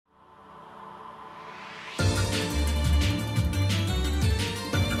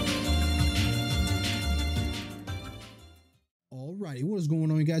Alrighty, what is going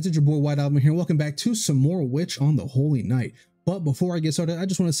on, you guys? It's your boy White Album here. Welcome back to some more Witch on the Holy Night. But before I get started, I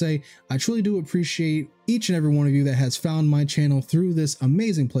just want to say I truly do appreciate each and every one of you that has found my channel through this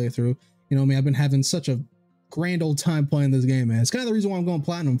amazing playthrough. You know, I mean, I've been having such a grand old time playing this game, man. It's kind of the reason why I'm going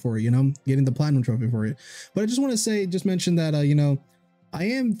platinum for it, you know, getting the platinum trophy for it. But I just want to say, just mention that, you know, I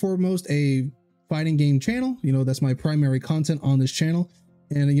am foremost a fighting game channel. You know, that's my primary content on this channel.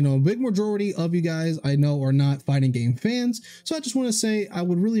 And, you know, a big majority of you guys I know are not fighting game fans. So I just want to say I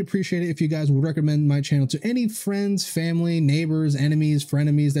would really appreciate it if you guys would recommend my channel to any friends, family, neighbors, enemies,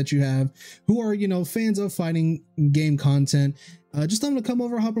 frenemies that you have who are, you know, fans of fighting game content. Just tell them to come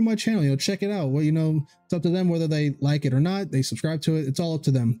over and hop on my channel, you know, check it out. Well, you know, it's up to them whether they like it or not. They subscribe to it. It's all up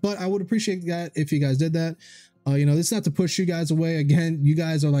to them. But I would appreciate that if you guys did that. You know, it's not to push you guys away. Again, you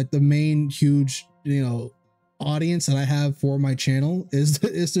guys are like the main huge, you know, audience that I have for my channel is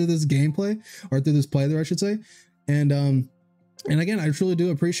through this gameplay, or through this playthrough, I should say. And again, I truly do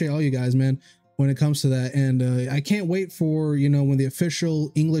appreciate all you guys, man, when it comes to that. And I can't wait for, you know, when the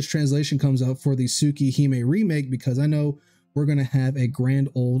official English translation comes out for the Tsukihime remake, because I know we're gonna have a grand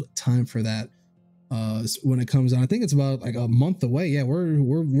old time for that when it comes out. I think it's about like a month away. Yeah,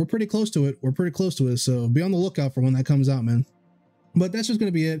 we're pretty close to it. We're pretty close to it. So be on the lookout for when that comes out, man. But that's just going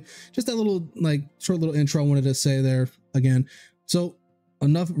to be it. Just that little, like, short little intro I wanted to say there again. So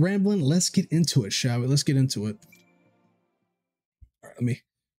enough rambling. Let's get into it, shall we? Let's get into it. All right,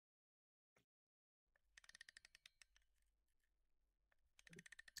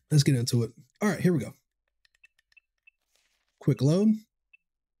 let's get into it. All right, here we go. Quick load.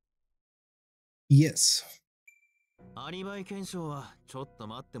 Yes.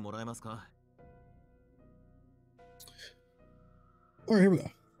 All right, here we go.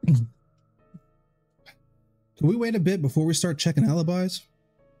 Can we wait a bit before we start checking alibis?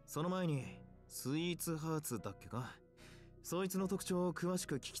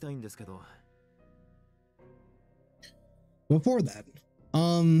 Before that,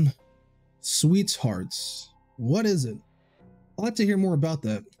 sweethearts, what is it? I'd like to hear more about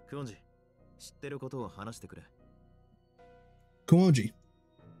that. Kuonji,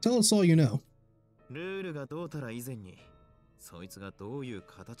 tell us all you know.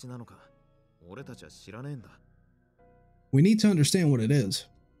 We need to understand what it is.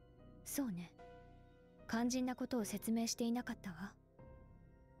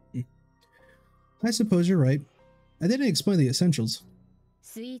 I suppose you're right. I didn't explain the essentials.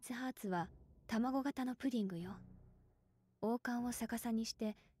 Sweet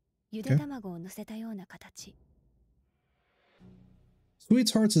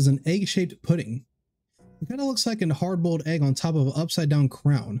Hearts is an egg-shaped pudding. It kind of looks like a hard-boiled egg on top of an upside-down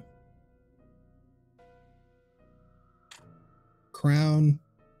crown. Crown.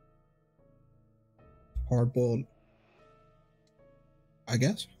 Hard-boiled. I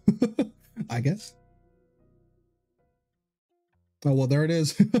guess. I guess. Oh, well, there it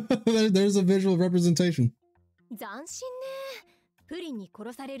is. There's a visual representation.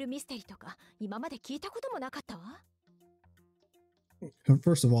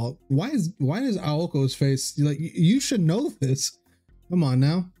 First of all, why is Aoko's face like, you should know this? Come on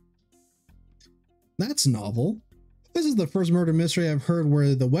now. That's novel. This is the first murder mystery I've heard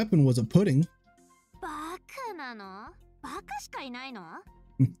where the weapon was a pudding.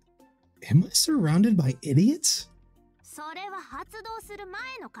 Am I surrounded by idiots?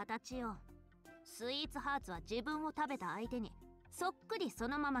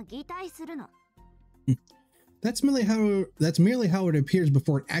 That's merely how it appears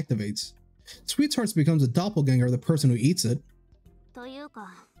before it activates. Sweethearts becomes a doppelganger of the person who eats it.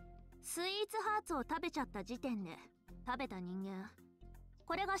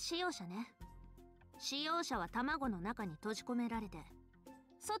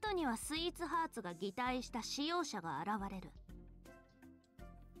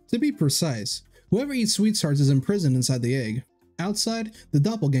 To be precise, whoever eats sweethearts is imprisoned inside the egg. Outside, the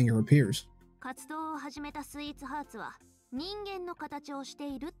doppelganger appears.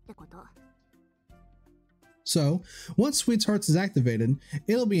 So, once Sweethearts is activated,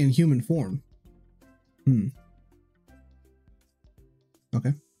 it'll be in human form.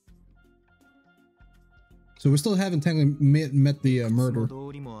 Okay. So we still haven't technically met the murderer.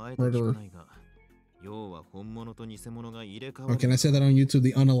 Oh, can I say that on YouTube?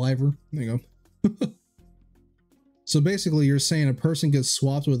 The unaliver? There you go. So basically, you're saying a person gets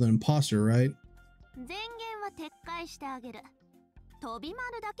swapped with an imposter, right?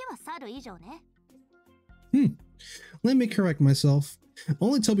 Let me correct myself.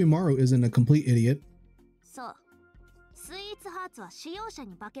 Only Tobimaru isn't a complete idiot.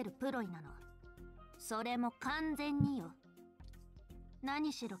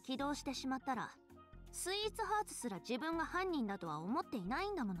 何しろ起動してしまったら、スイーツハーツすら自分が犯人だとは思っていない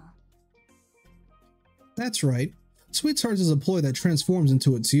んだもの。That's right. Sweets Hearts is a ploy that transforms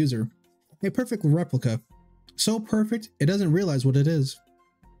into its user. A perfect replica. So perfect, it doesn't realize what it is.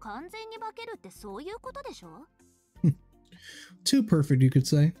 完全に化けるってそういうことでしょ? Too perfect, you could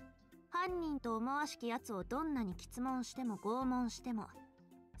say. 犯人と思わしき奴をどんなに詰問しても拷問しても、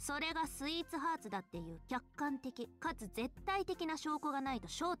それがスイーツハーツだっていう客観的かつ絶対的な証拠がないと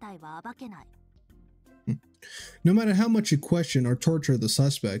正体は暴けない。No matter how much you question or torture the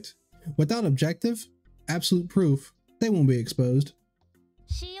suspect, without objective, absolute proof, they won't be exposed.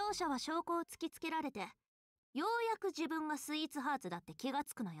 使用者は証拠を突きつけられて、ようやく自分がスイーツハーツだって気が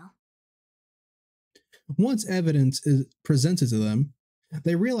つくのよ。Once evidence is presented to them,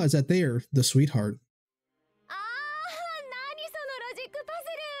 they realize that they are the sweetheart. ああ、何そのロジックパズ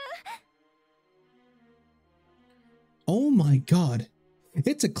ル。 Oh my god,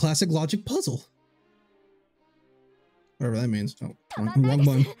 it's a classic logic puzzle. Whatever that means. Oh, wrong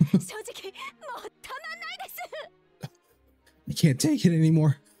button. I can't take it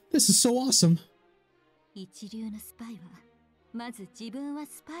anymore. This is so awesome. 一流のスパイはまず自分は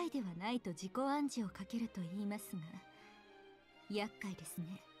スパイではないと自己暗示をかけると言いますが、厄介です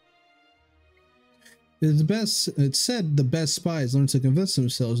ね。It's said the best spies learn to convince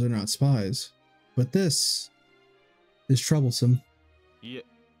themselves they're not spies, but this is troublesome. いえ、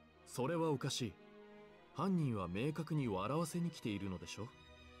それはおかしい。犯人は明確に笑わせに来ているのでしょ。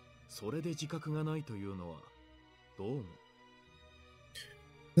それで自覚がないというのはどうも。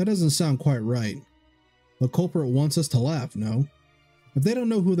That doesn't sound quite right. The culprit wants us to laugh, no? If they don't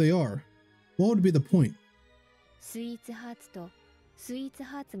know who they are, what would be the point? スイーツハーツとスイーツ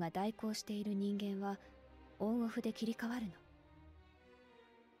ハーツが代行している人間はオンオフで切り替わるの。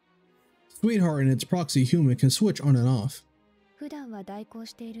Sweetheart and its proxy human can switch on and off. 普段は代行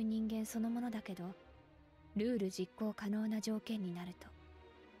している人間そのものだけど、ルール実行可能な条件になると、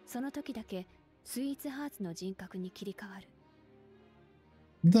その時だけスイーツハーツの人格に切り替わる。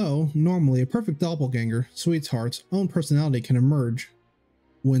Though, normally, a perfect doppelganger, Sweetheart's own personality can emerge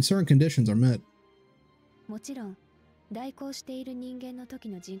when certain conditions are met. もちろん、代行している人間の時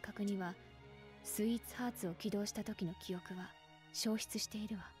の人格には、スイーツハーツを起動した時の記憶は消失してい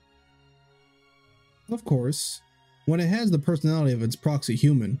るわ。Of course, when it has the personality of its proxy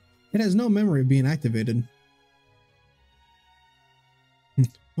human, it has no memory of being activated.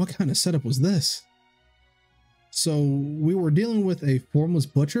 What kind of setup was this? So, we were dealing with a formless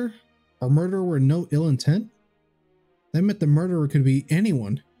butcher? A murderer with no ill intent? That meant the murderer could be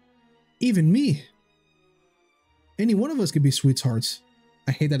anyone. Even me. Any one of us could be Sweethearts.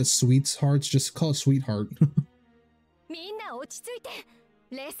 I hate that it's Sweethearts, just call it Sweetheart.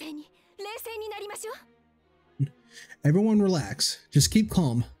 Everyone relax. Just keep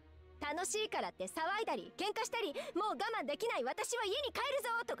calm. 楽しいからって騒いだり喧嘩したり、もう我慢できない私は家に帰るぞ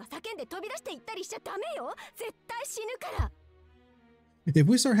とか叫んで飛び出していったりしちゃダメよ。絶対死ぬから。 If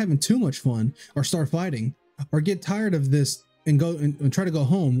we start having too much fun or start fighting or get tired of this and go and try to go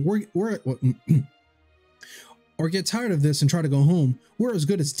home, or get tired of this and try to go home, we're as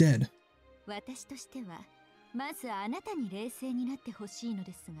good as dead. 私としてはまずあなたに冷静になってほしいの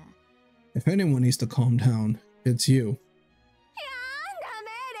ですが。 If anyone needs to calm down, it's you.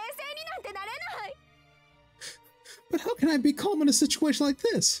 But how can I be calm in a situation like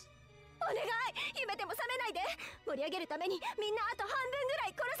this? お願い、夢でも覚めないで。盛り上げるためにみんなあと半分ぐら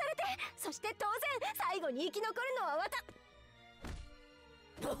い殺されて、そして当然最後に生き残るのは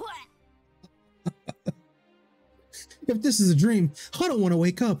If this is a dream, I don't want to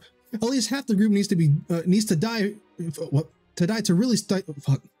wake up. At least half the group needs to die to really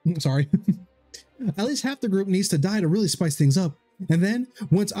sorry. At least half the group needs to die to really spice things up. And then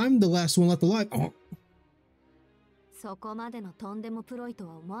once I'm the last one left alive, そこまでのとんでもプロイと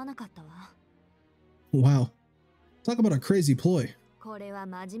は思わなかったわ。 Wow. Talk about a crazy ploy. これは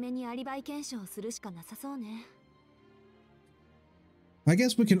真面目にアリバイ検証するしかなさそうね。 I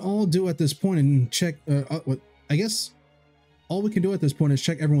guess we can all do at this point and check I guess all we can do at this point is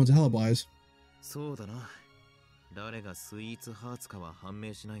check everyone's alibis. そうだな。誰がスイーツハーツかは判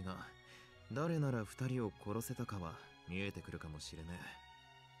明しないが、誰なら二人を殺せたかは見えてくるかもしれねえ。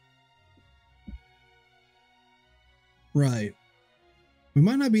 Right. We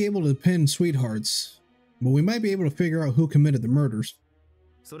might not be able to pin Sweethearts, but we might be able to figure out who committed the murders.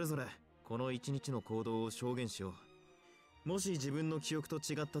 それぞれこの一日の行動を証言しよう。もし自分の記憶と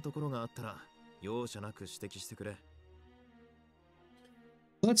違ったところがあったら、容赦なく指摘してくれ。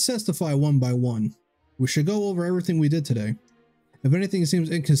Let's testify one by one. We should go over everything we did today. If anything seems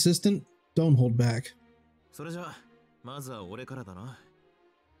inconsistent, don't hold back. それじゃあ、まずは俺からだな。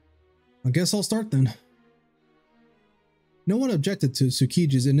I guess I'll start then. No one objected to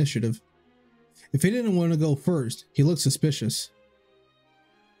Tsukiji's initiative. If he didn't want to go first, he looked suspicious.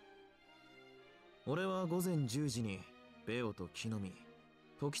 俺は午前10時にベオと木の実、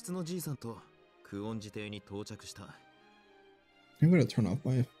時津のじいさんと久遠寺邸に到着した。I'm gonna turn off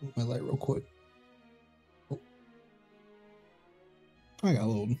my light real quick. Oh. I got a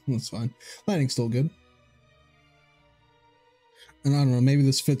little, that's fine. Lighting's still good. And I don't know, maybe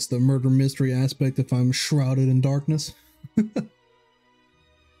this fits the murder mystery aspect if I'm shrouded in darkness.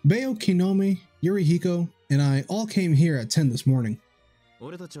 Beo, Kinomi, Yurihiko, and I all came here at 10 this morning.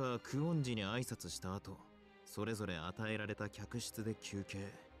 俺たちは久遠寺に挨拶した後、それぞれ与えられた客室で休憩。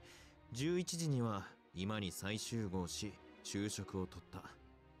11時には今に再集合し、昼食をとった。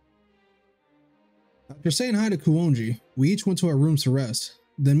After saying hi to Kuonji, we each went to our rooms to rest,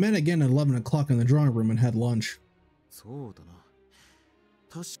 then met again at 11 o'clock in the drawing room and had lunch. そうだな。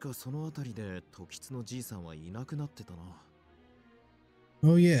確かそのあたりで時津のじいさんはいなくなってたな。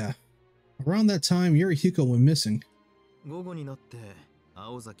Oh yeah. Around that time, Yurihiko went missing. 午後になって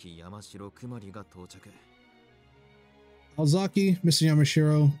青崎、山城、くまりが到着。Aozaki, Mr.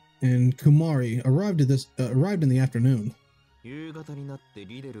 Yamashiro, and Kumari arrived in the afternoon. 夕方になって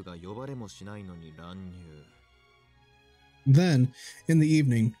リデルが呼ばれもしないのに乱入。Then, in the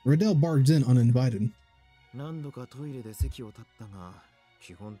evening, Riddell barged in uninvited. 何度かトイレで席を立ったが、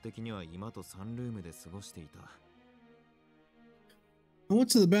基本的には今とサンルームで過ごしていた。I went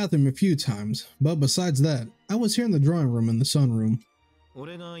to the bathroom a few times, but besides that, I was here in the drawing room and the sunroom.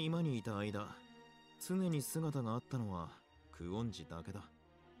 俺が今にいた間、常に姿があったのは久遠寺だけだ。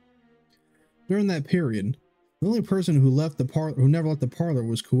During that period, the only person who never left the parlor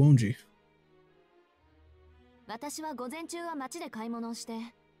was Kuonji. 私は午前中は街で買い物をして、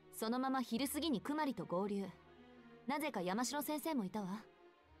そのまま昼過ぎにくまりと合流。なぜか山城先生もいたわ。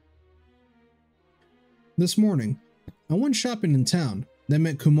This morning, I went shopping in town, then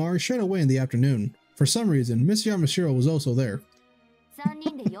met Kumari straight away in the afternoon. For some reason, Miss Yamashiro was also there. 3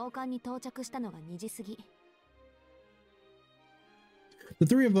人で洋館に到着したのが2時過ぎ。The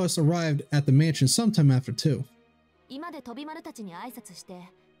three of us arrived at the mansion sometime after 2. 今で飛び丸たちに挨拶して、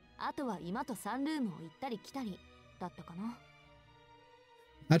あとは今とサンルームを行ったり来たりだったかな。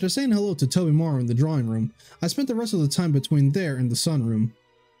After saying hello to TYPEMOON in the drawing room, I spent the rest of the time between there and the sunroom.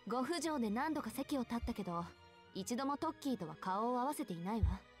 ご不条で何度か席を立ったけど、一度もトッキーとは顔を合わせていない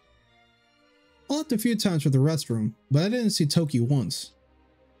わ。I left a few times for the restroom, but I didn't see Toki once.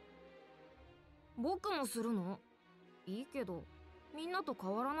 僕もするの？いいけど、みんなと変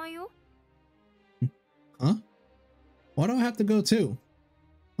わらないよ。Huh? Why do I have to go too?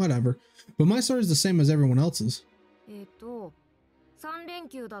 Whatever, but my story is the same as everyone else's. 3連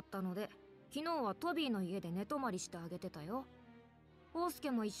休だったので、昨日はトビーの家で寝泊まりしてあげてたよ。ホウス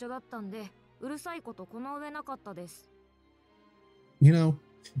ケも一緒だったんで、うるさいことこの上なかったです。You know,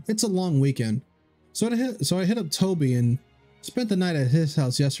 it's a long weekend, so I hit up Toby and spent the night at his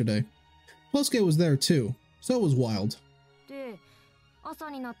house yesterday. Hosuke was there too, so it was wild. で、朝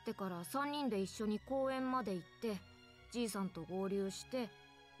になってから3人で一緒に公園まで行って、じいさんと合流して、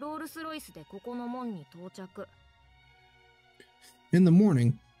ロールスロイスでここの門に到着。In the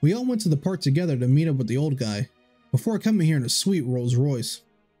morning, we all went to the park together to meet up with the old guy, before coming here in a sweet Rolls Royce.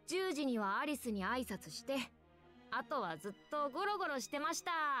 10時にはアリスに挨拶して、あとはずっとゴロゴロしてまし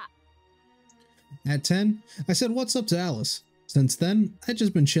た。At 10, I said what's up to Alice. Since then, I'd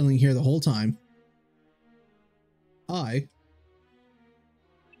just been chilling here the whole time. Oh,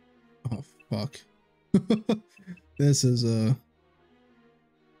 fuck. This is,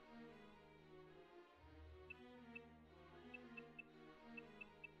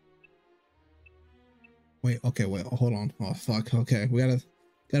 Wait, hold on. Oh, fuck, okay. We gotta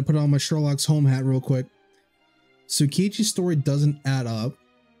put on my Sherlock's home hat real quick. Tsukichi's story doesn't add up.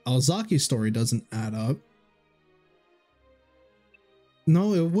 Aozaki's story doesn't add up.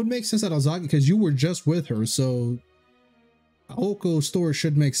 No, it would make sense that Aozaki, because you were just with her, so Aoko's story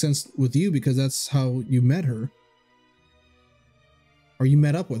should make sense with you because that's how you met her. Or you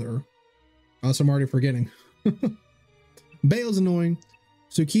met up with her. Also, I'm already forgetting. Bayo's annoying.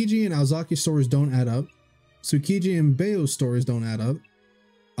 Tsukiji and Aozaki's stories don't add up. Tsukiji and Bayo's stories don't add up.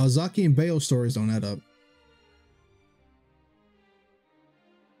 Aozaki and Bayo's stories don't add up.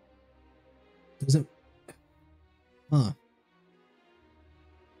 Doesn't... Huh.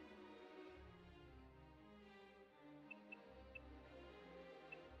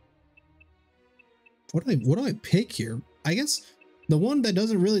 What do I pick here? I guess the one that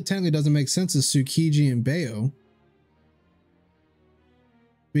technically doesn't make sense is Tsukiji and Bayo.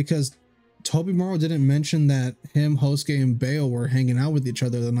 Because Tobimaro didn't mention that him, Hosuke, and Bayo were hanging out with each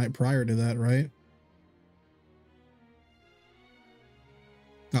other the night prior to that, right?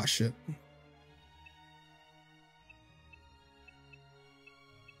 Oh shit.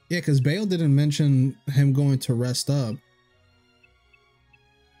 Yeah, because Bayo didn't mention him going to rest up.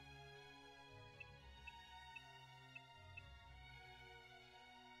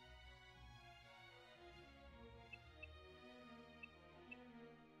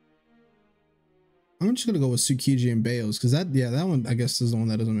 I'm just gonna go with Tsukiji and Bayo's because that one I guess is the one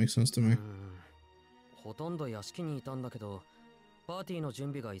that doesn't make sense to me. ほとんど屋敷にいたんだけど、パーティーの準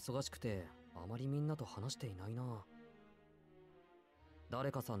備が忙しくてあまりみんなと話していないな。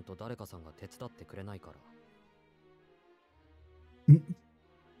誰かさんと誰かさんが手伝ってくれないから。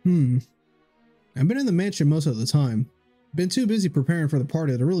I've been in the mansion most of the time. Been too busy preparing for the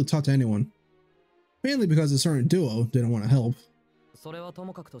party to really talk to anyone. Mainly because a certain duo didn't want to help. それはと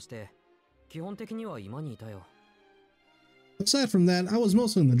もかくとして、基本的には今にいたよ。Aside from that, I was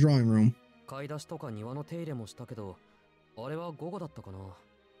mostly in the drawing room. 買い出しとか庭の手入れもしたけど、あれは午後だったかな。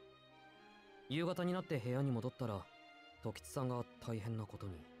夕方になって部屋に戻ったら、時津さんが大変なこと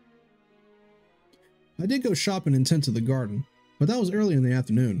に。I did go shopping and tend to the garden, but that was early in the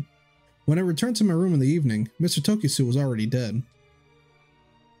afternoon. When I returned to my room in the evening, Mr. Tokisu was already dead.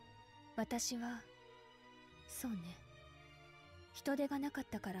 私はそうね、人手がなかっ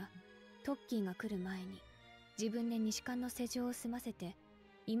たからトッキーが来る前に自分で西館の施錠を済ませて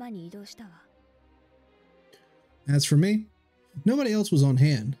今に移動したわ。As for me, nobody else was on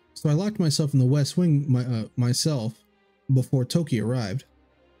hand, so I locked myself in the west wing myself before Toki arrived.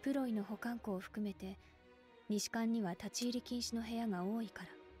 プロイの保管庫を含めて西館には立ち入り禁止の部屋が多いから。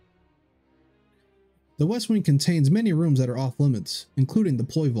The west wing contains many rooms that are off limits, including the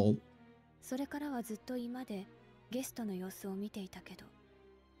ploy vault. それからはずっと居間でゲストの様子を見ていたけど、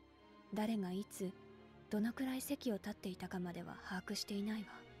誰がいつどのくらい席を立っていたかまでは把握していないわ。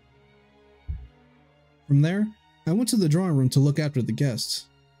From there, I went to the drawing room to look after the guests.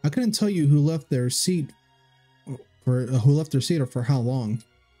 I couldn't tell you who left their seat or for how long.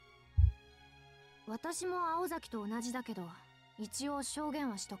 私も青崎と同じだけど、一応証言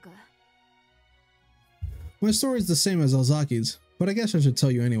はしとく。My story is the same as Alzaki's, but I guess I should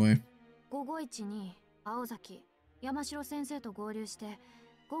tell you anyway. 午後1に青崎、山城先生と合流して、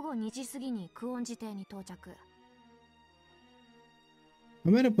午後2時過ぎに久遠寺邸に到着。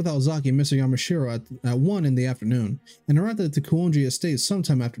I met up with Alzaki and Mr. Yamashiro at 1 in the afternoon, and arrived at the Kuonji estate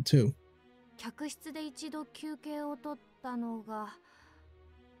sometime after 2. 客室で一度休憩を取ったのが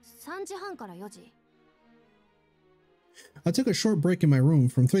3時半から4時。I took a short break in my room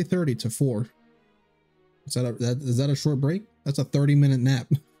from 3:30 to 4. Is that a short break? That's a 30-minute nap.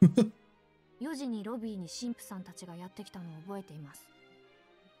 4時にロビーに神父さんたちがやってきたのを覚えています。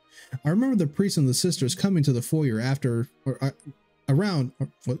I remember the priests and the sisters coming to the foyer at around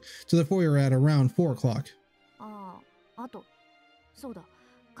 4 o'clock. あと、そうだ、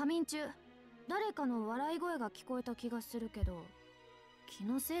仮眠中、誰かの笑い声が聞こえた気がするけど、気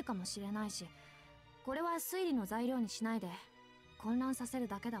のせいかもしれないし、これは推理の材料にしないで、混乱させる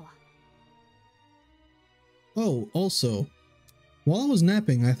だけだわ。Oh, also, while I was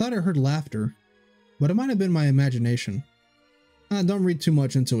napping, I thought I heard laughter, but it might have been my imagination. Don't read too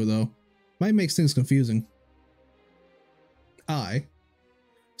much into it though. Might make things confusing.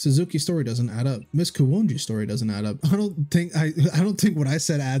 Suzuki's story doesn't add up. Miss Kuonji's story doesn't add up. I don't think what I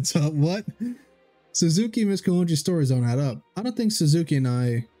said adds up. What? Suzuki and Miss Kuonji's stories don't add up. I don't think what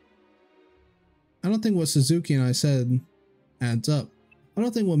Suzuki and I said adds up. I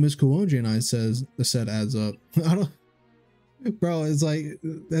don't think what Miss Kuonji and I said adds up. Bro, it's like,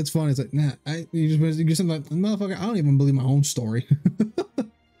 that's funny. It's like, nah, you just like, motherfucker, I don't even believe my own story.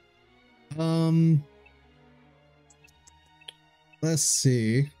 Let's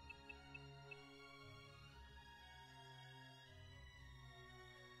see.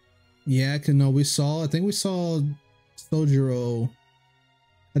 Yeah, I think we saw Sojiro.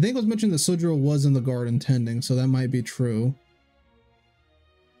 I think it was mentioned that Sojiro was in the garden tending, so that might be true.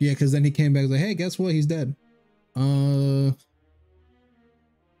 Yeah, because then he came back and was like, hey, guess what? He's dead.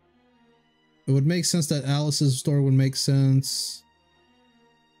 It would make sense that Alice's story would make sense.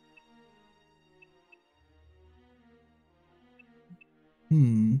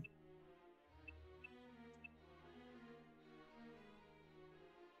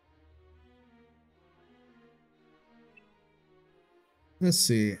 Let's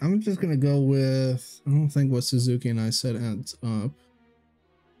see. I'm just gonna go with, I don't think what Suzuki and I said adds up.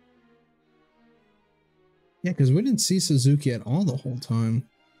 Yeah, because we didn't see Suzuki at all the whole time.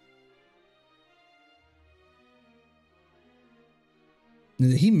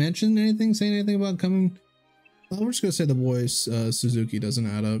 Did he mention anything, say anything about coming? Oh, we're just gonna say the voice Suzuki doesn't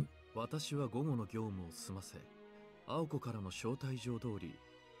add up. 私は午後の業務を済ませ、青子からの招待状通り、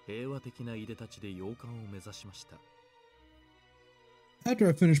平和的ないでたちで洋館を目指しました。After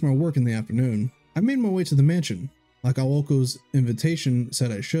I finished my work in the afternoon, I made my way to the mansion, like Aoko's invitation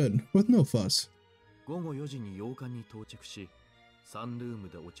said I should, with no fuss. 午後4時に洋館に到着し、サンルーム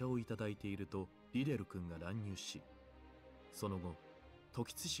でお茶をいただいているとリデル君が乱入し、その後、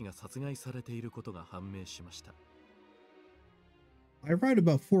時津氏が殺害されていることが判明しました。I arrived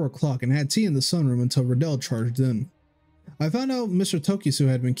about 4 o'clock and had tea in the sunroom until Riddell charged in. I found out Mr. Tokisu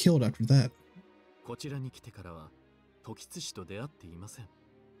had been killed after that. こちらに来てからは、時津氏と出会っていません。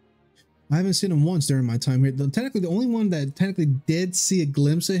I haven't seen him once during my time here. Technically, the only one that technically did see a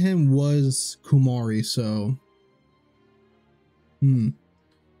glimpse of him was Kumari, so... Damn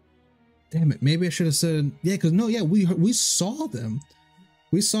it, maybe I should have said... Yeah, because no, yeah, we saw them.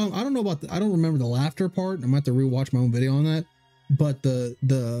 We saw him. I don't know about I don't remember the laughter part. I'm gonna have to rewatch my own video on that. But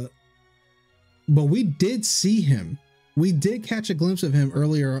but we did see him. We did catch a glimpse of him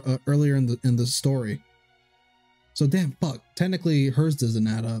earlier in the story. So damn, fuck. Technically, hers doesn't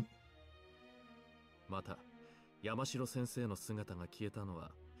add up. また、山城先生の姿が消えたの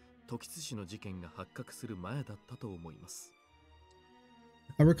は、時津氏の事件が発覚する前だったと思います。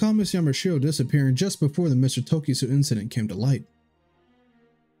I recall Miss Yamashiro disappearing just before the Mr. Tokisu incident came to light.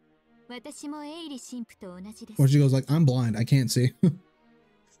 私もエイリ神父と同じです。Or she goes like, I'm blind, I can't see.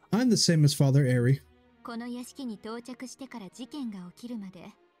 I'm the same as Father Airy. この屋敷に到着してから事件が起きるまで、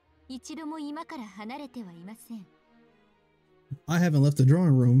一度も今から離れてはいません。I haven't left the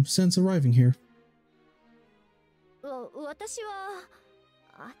drawing room since arriving here. 私は、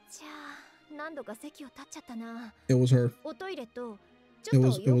あちゃ、何度か席を立っちゃったな。It was her. おトイレと、ちょ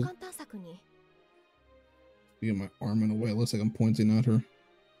っと洋館探索に。You get my arm in the way. It looks like I'm pointing at her.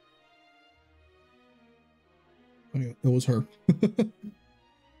 Oh, yeah, it was her.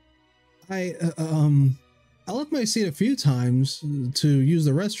 I left my seat a few times to use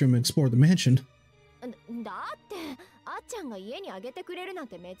the restroom and explore the mansion. だってあっちゃんが家にあげてくれるなん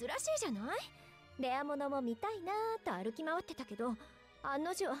て珍しいじゃない。レアものも見たいなーと歩き回ってたけど、案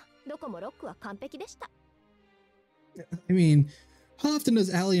の定どこもロックは完璧でした。I mean, how often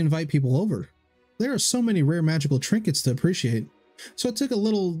does Allie invite people over? There are so many rare magical trinkets to appreciate, so I took a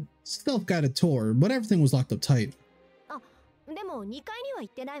little self-guided tour, but everything was locked up tight. あ、でも2階には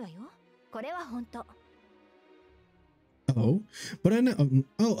行ってないわよ。これは本当。Oh, but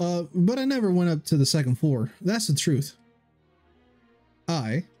but I never went up to the second floor. That's the truth.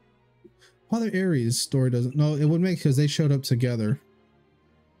 Father Aries' story doesn't. No, it would make because they showed up together.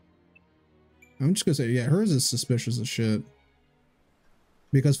 I'm just gonna say, yeah, hers is suspicious as shit.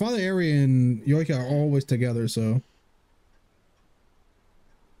 Because Father Aries and Yoika are always together, so.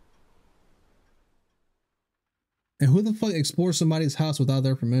 And who the fuck explores somebody's house without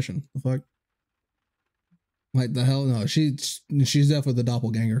their permission? The fuck? Like the hell? No, she's definitely the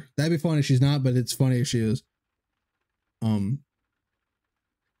doppelganger. That'd be funny if she's not, but it's funny if she is.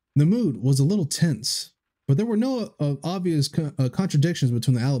 The mood was a little tense, but there were no obvious contradictions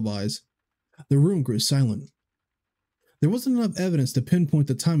between the alibis. The room grew silent. There wasn't enough evidence to pinpoint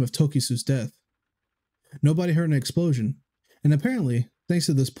the time of Tokisu's death. Nobody heard an explosion, and apparently, thanks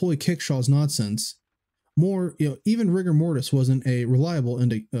to this Poi Kickshaw's nonsense, even rigor mortis wasn't a reliable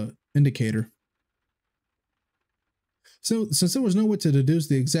indicator. So, since there was no way to deduce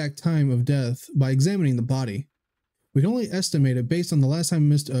the exact time of death by examining the body, we can only estimate it based on the last time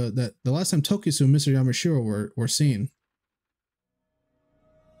Tokisu and Mr. Yamashiro were seen.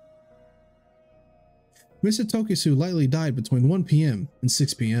 Mr. Tokisu likely died between 1 p.m. and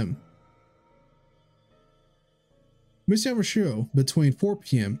 6 p.m. Mr. Yamashiro between 4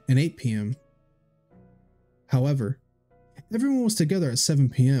 p.m. and 8 p.m. However, everyone was together at 7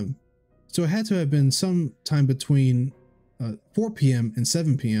 p.m., so it had to have been some time between 4 p.m. and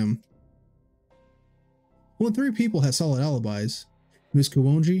 7 p.m. Only 3 people had solid alibis: Miss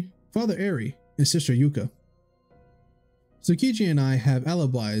Kuonji, Father Eri, and Sister Yuka. Tsukiji and I have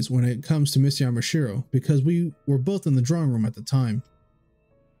alibis when it comes to Miss Yamashiro because we were both in the drawing room at the time.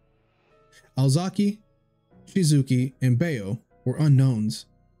 Alzaki, Shizuki, and Bayo were unknowns.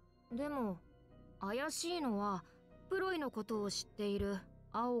 でも怪しいのはプロイのことを知っている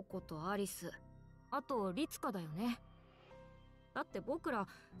青子とアリス、あとリツカだよね。だって僕ら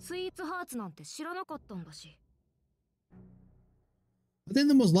スイーツハーツなんて知らなかったんだし。I think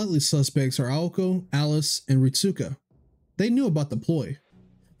the most likely suspects are Aoko, Alice, and Ritsuka. They knew about the ploy.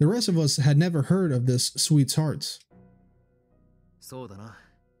 The rest of us had never heard of this sweet's hearts. そうだな。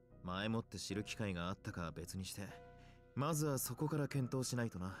前もって知る機会があったかは別にして、まずはそこから検討しない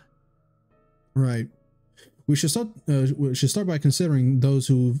とな。Right. We should start by considering those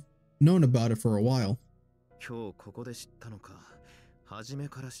who've known about it for a while. 今日ここで知ったのか、初め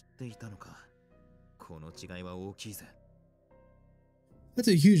から知っていたのか。この違いは大きいぜ。That's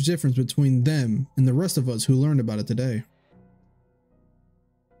a huge difference between them and the rest of us who learned about it today.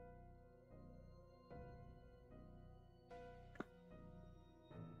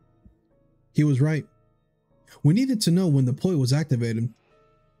 He was right. We needed to know when the ploy was activated.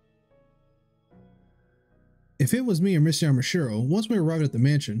 If it was me or Mr. Yamashiro, once we arrived at the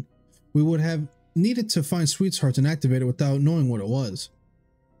mansion, we would have needed to find Sweethearts and activate it without knowing what it was.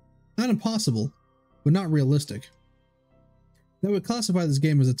 Not impossible, but not realistic. That would classify this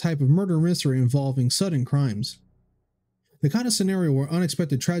game as a type of murder mystery involving sudden crimes. The kind of scenario where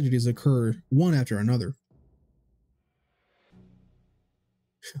unexpected tragedies occur one after another.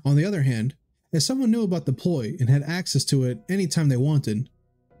 On the other hand, if someone knew about the ploy and had access to it anytime they wanted,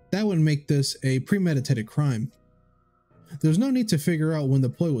 that would make this a premeditated crime. There's no need to figure out when the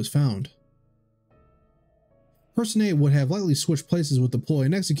ploy was found. Person A would have likely switched places with the ploy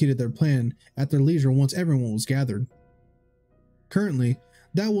and executed their plan at their leisure once everyone was gathered. Currently,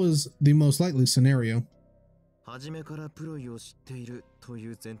 that was the most likely scenario. 初めからプロイを知っていると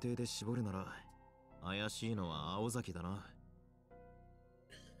いう前提で絞るなら、怪しいのは青崎だな。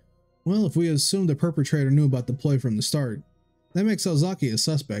Well, if we assume the perpetrator knew about the ploy from the start, that makes Ozaki a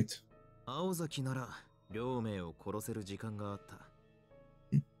suspect. 青崎なら両名を殺せる時間があった。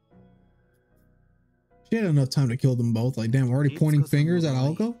She had enough time to kill them both. Like, damn, already pointing fingers at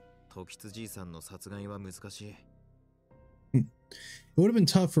Aoko? 時津じいさんの殺害は難しい。It would have been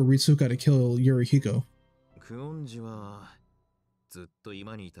tough for Ritsuka to kill Yurihiko. クオンジはずっと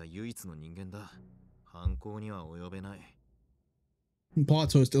今にいた唯一の人間だ。犯行には及べない。Plot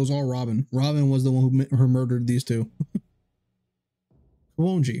twist, it was all Robin. Robin was the one who murdered these two.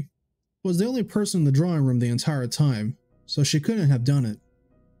 Kuonji was the only person in the drawing room the entire time, so she couldn't have done it.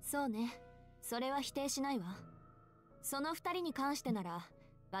 そうね。それは否定しないわ。その二人に関してなら、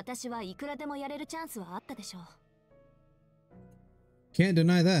私はいくらでもやれるチャンスはあったでしょう。Can't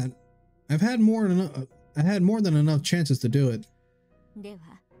deny that. I had more than enough chances to do it. では、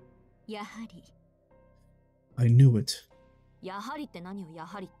やはり。I knew it. やはりって何をや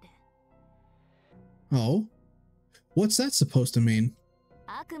はりって。Oh? What's that supposed to mean?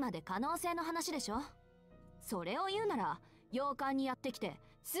 あくまで可能性の話でしょ。それを言うなら、洋館にやってきて、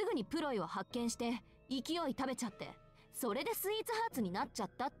すぐにプロイを発見して、勢い食べちゃって、それでスイーツハーツになっちゃっ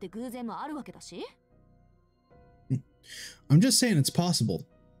たって偶然もあるわけだし。I'm just saying it's possible.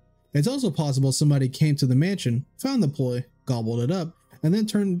 It's also possible somebody came to the mansion, found the ploy, gobbled it up, and then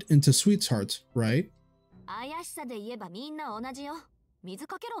turned into Sweethearts, right? 怪しさで言えばみんな同じよ。水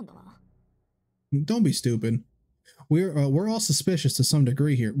かけ論だわ。Don't be stupid. We're all suspicious to some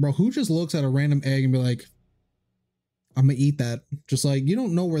degree here. Bro, who just looks at a random egg and be like, I'm gonna eat that? Just like, you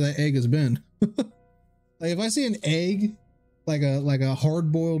don't know where that egg has been. Like, if I see an egg, like a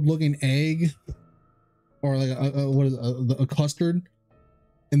hard-boiled looking egg, or like a custard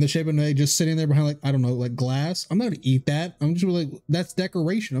in the shape of an egg just sitting there behind, like, I don't know, like glass, I'm not gonna eat that. I'm just like, that's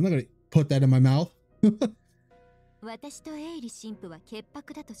decoration. I'm not gonna put that in my mouth. 私とエイリ神父は潔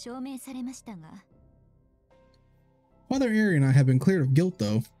白だと証明されましたが。Father Ari and I have been cleared of guilt,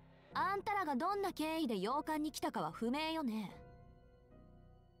 though. あんたらがどんな経緯で洋館に来たかは不明よね。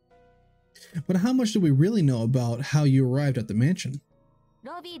But how much do we really know about how you arrived at the mansion?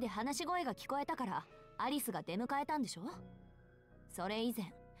 ロビーで話し声が聞こえたからアリスが出迎えたんでしょ。それ以前、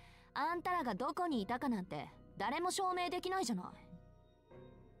あんたらがどこにいたかなんて誰も証明できないじゃない。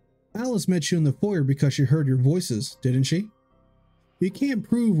Alice met you in the foyer because she heard your voices, didn't she? You can't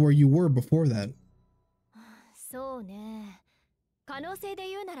prove where you were before that. そうね。可能性で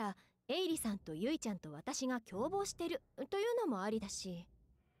言うなら、エイリさんとユイちゃんと私が共謀してるというのもありだし。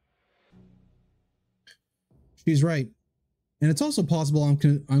She's right. And it's also possible I'm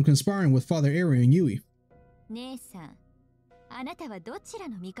conspiring with Father Ari and Yui. 姉さん、あなたはどちら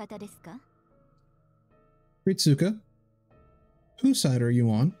の味方ですか？ Ritsuka, whose side are you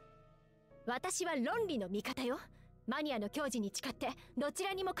on? 私は論理の味方よ。マニアの矜持に誓ってどち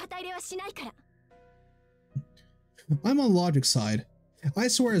らにも肩入れはしないから。I'm on logic's side. I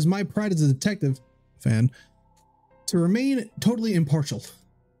swear as my pride as a detective fan to remain totally impartial.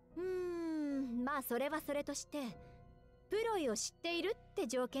 まあそれはそれとして、プロイを知っているって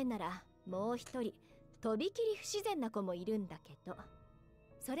条件ならもう一人とびきり不自然な子もいるんだけど、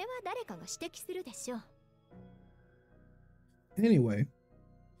それは誰かが指摘するでしょう。Anyway,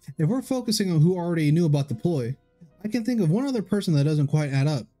 if we're focusing on who already knew about the ploy, I can think of one other person that doesn't quite add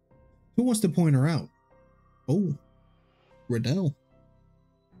up. Who wants to point her out? Oh. Riddell.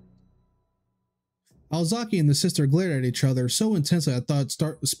 Alzaki and the sister glared at each other so intensely I thought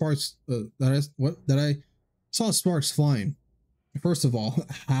sparks that I saw sparks flying. First of all,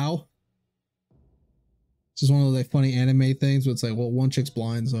 how? This is one of those like funny anime things where it's like, well, one chick's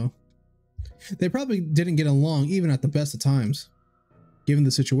blind, so they probably didn't get along even at the best of times. Given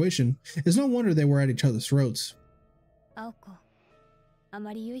the situation, it's no wonder they were at each other's throats. 青子、あ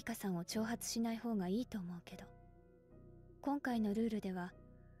まりユイカさんを挑発しない方がいいと思うけど、今回のルールでは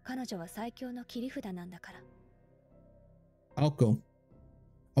彼女は最強の切り札なんだから。Alko,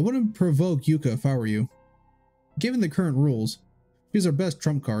 I wouldn't provoke Yuka if I were you. Given the current rules, she's our best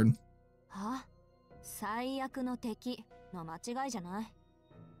trump card. は？最悪の敵の間違いじゃない。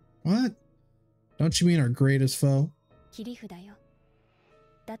What? Don't you mean our greatest foe? 切り札よ。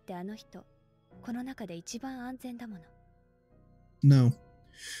だってあの人、この中で一番安全だもの。No,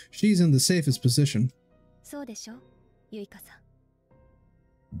 she's in the safest position. そうでしょ、ユイカさ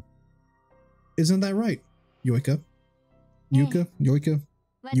ん。Isn't that right, Yoika? Yuka? Yoika?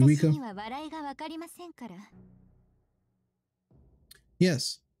 私には笑いがわかりませんから。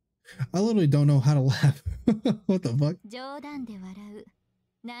Yes. I literally don't know how to laugh. What the fuck? 冗談で笑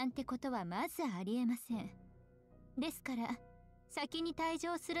うなんてことはまずありえません。ですから、先に退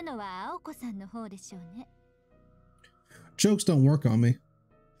場するのは青子さんの方でしょうね。Jokes don't work on me.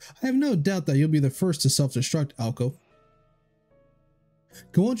 I have no doubt that you'll be the first to self-destruct, Alko.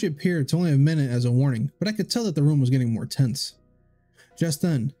 Kuonji appeared to only a minute as a warning, but I could tell that the room was getting more tense. Just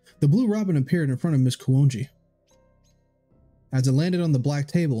then, the blue robin appeared in front of Miss Kuonji. As it landed on the black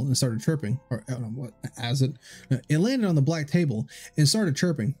table and started chirping, or I don't know what, it landed on the black table and started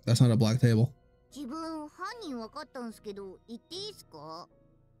chirping. That's not a black table. 自分犯人分かったんすけど、言っていいですか?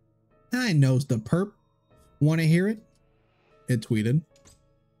 I knows the perp. Wanna hear it? It tweeted.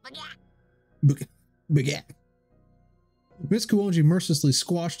 Bagat. Miss Kuonji mercilessly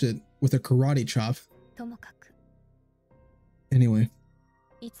squashed it with a karate chop. ともかく。Anyway.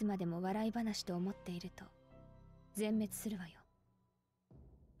 いつまでも笑い話と思っていると全滅するわよ。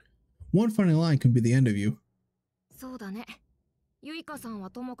One funny line could be the end of you. そうだね。ユイカさんは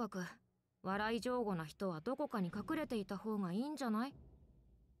ともかく、笑い上手な人はどこかに隠れていた方がいいんじゃない?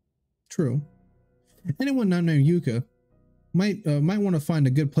 True. Anyone not named Yuka might want to find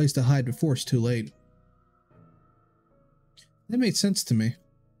a good place to hide before it's too late. That made sense to me.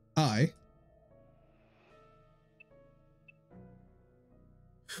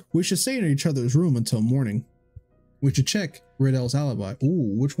 We should stay in each other's room until morning. We should check Riddell's alibi.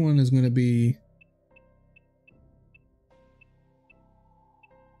 Ooh, which one is going to be...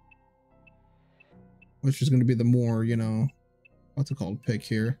 Which is going to be the more, you know, what's it called, pick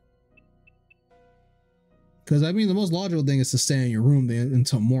here? Because, I mean, the most logical thing is to stay in your room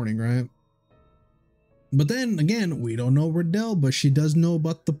until morning, right? But then, again, we don't know Riddell, but she does know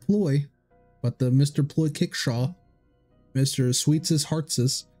about the ploy. About the Mr. Ploy Kickshaw. Mr. Sweetses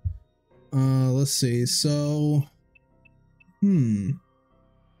Heartses. Let's see, so... I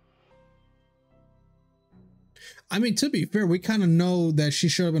mean, to be fair, we kind of know that she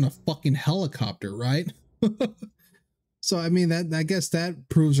showed up in a fucking helicopter, right? So, I mean, I guess that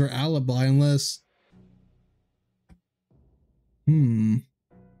proves her alibi, unless...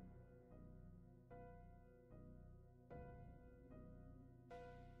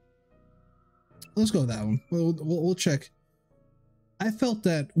 Let's go with that one. We'll check. I felt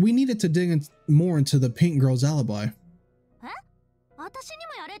that we needed to dig more into the pink girl's alibi.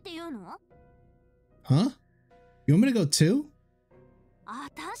 Huh? You want me to go too?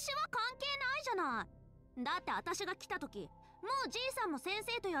 私は関係ないじゃない。だって私が来た時、もうじいさんも先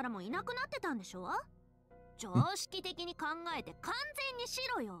生とやらもいなくなってたんでしょ？常識的に考えて完全にし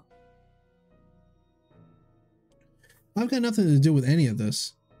ろよ。I've got nothing to do with any of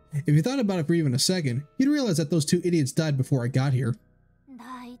this. If you thought about it for even a second, you'd realize that those two idiots died before I got here.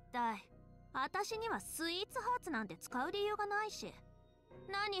 だいたい、私にはスイーツハーツなんて使う理由がないし、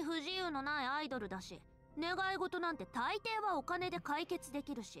何不自由のないアイドルだし、願い事なんて大抵はお金で解決で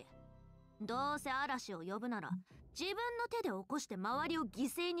きるし、どうせ嵐を呼ぶなら、自分の手で起こして周りを犠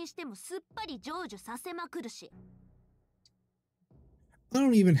牲にしてもすっぱり成就させまくるし。I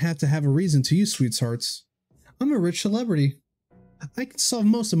don't even have to have a reason to use sweethearts. I'm a rich celebrity. I can solve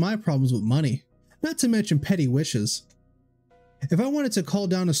most of my problems with money, not to mention petty wishes. If I wanted to call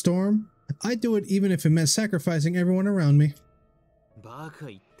down a storm, I'd do it even if it meant sacrificing everyone around me. バカ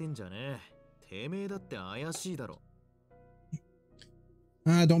言ってんじゃねえ。てめえだって怪しいだろ。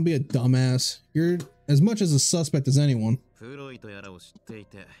Don't be a dumbass. You're as much as a suspect as anyone. プロイとやらを知ってい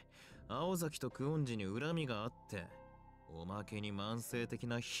て、青崎とクオンジに恨みがあって、おまけに慢性的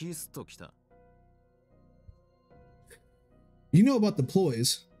なヒスときた。You know about the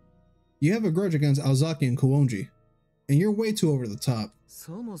ploys. You have a grudge against Aozaki and Kuonji, and you're way too over the top.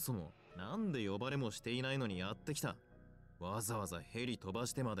 そもそもなんで呼ばれもしていないのにやってきた。わざわざヘリ飛ば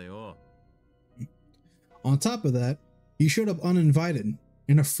してまでよ。On top of that, you showed up uninvited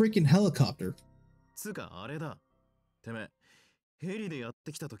in a freaking helicopter. つかあれだ。てめえ、ヘリでやっ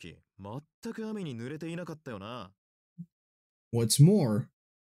てきたとき、全く雨に濡れていなかったよな。What's more,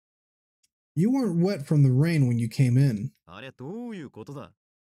 you weren't wet from the rain when you came in. ありゃどういうことだ。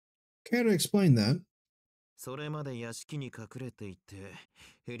 Care to explain that? それまで屋敷に隠れていて、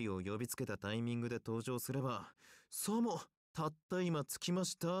ヘリを呼びつけたタイミングで登場すれば、さもたった今着きま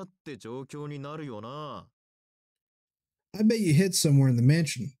したって状況になるよな。I bet you hid somewhere in the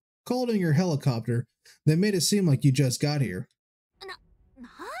mansion, called in your helicopter, then made it seem like you just got here. 何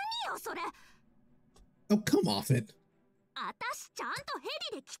よそれ。 Oh, come off it. あたしちゃんとヘ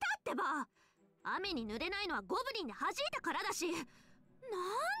リで来たってば。雨に濡れないのはゴブリンで弾いたからだし。なんで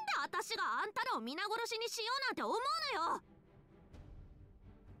あたしがあんたらを皆殺しにしようなんて思う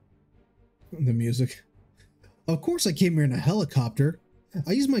のよ。 The music. Of course I came here in a helicopter.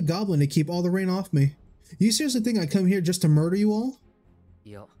 I used my goblin to keep all the rain off me. You seriously think I come here just to murder you all?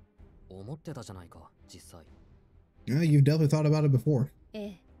 いや、思ってたじゃないか、実際。Yeah, you've definitely thought about it before. え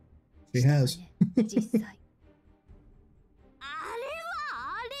え。 She has. 実際。あれは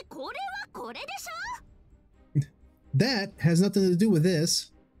あれ、これはこれでしょ。 That has nothing to do with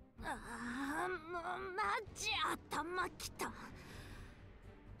this. ああ、もうマジ頭きた。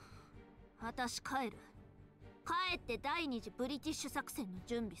あたし帰る。帰って第二次ブリティッシュ作戦の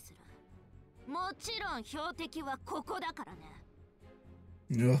準備する。もちろん標的はここだからね。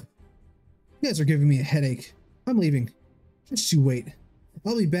 Ugh. You guys are giving me a headache. I'm leaving. Just you wait.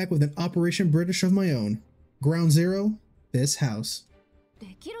 I'll be back with an Operation British of my own. Ground Zero, this house.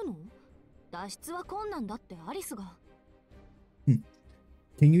 できるの？脱出は困難だってアリスが。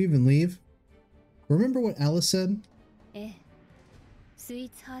Can you even leave? Remember what Alice said? ええ。スイー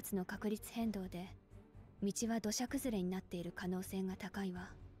ツハーツの確率変動で道は土砂崩れになっている可能性が高いわ。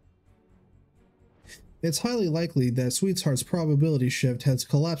 It's highly likely that Sweetheart's probability shift has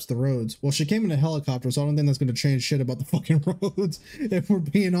collapsed the roads. Well, she came in a helicopter, so I don't think that's going to change shit about the fucking roads, if we're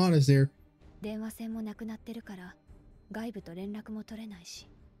being honest here. 電話線もなくなってるから外部と連絡も取れないし。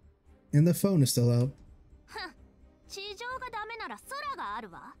 And the phone is still out. 地上がダメなら空があ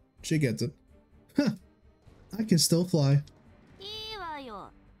るわ。 She gets it. Huh. I can still fly. いいわ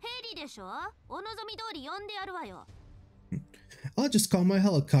よ。ヘリでしょ？お望み通り呼んでやるわよ。 I'll just call my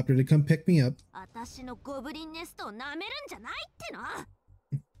helicopter to come pick me up. あたしのゴブリンネストを舐めるんじゃないっての。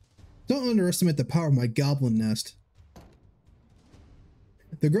 Don't underestimate the power of my goblin nest.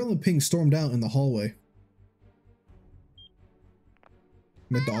 The girl in pink stormed out in the hallway.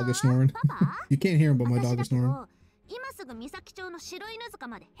 My dog is snoring. You can't hear him, but my dog is snoring. 今すぐ三崎町の白犬塚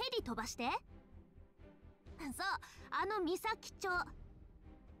までヘリ飛ばして。そう、あの三崎町。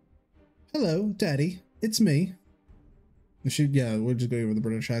 Hello, Daddy. It's me. Yeah, we're just going with the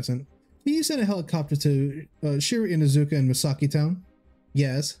British accent. Can you send a helicopter to Shiri Inazuka in Misaki Town?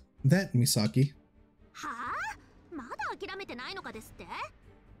 Yes, that Misaki. はあ？まだ諦めてないのかですって？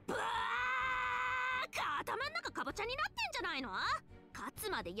ブワーか頭の中かぼちゃになってんじゃないの？勝つ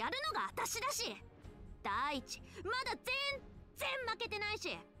までやるのが私だし。第一、まだ全然負けてないし、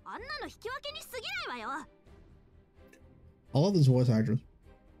あんなの引き分けに過ぎないわよ。 I love this voice actress.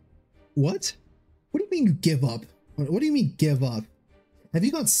 What? What do you mean you give up? What do you mean give up? Have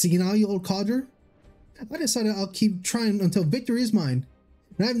you gone senile, you old codger? I decided I'll keep trying until victory is mine.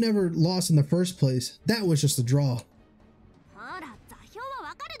 And I've never lost in the first place. That was just a draw. ほら、座標は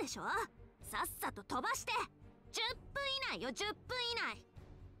わかるでしょ？さっさと飛ばして。10分以内よ、10分以内。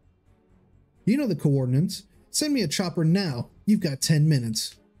 You know the coordinates. Send me a chopper now. You've got 10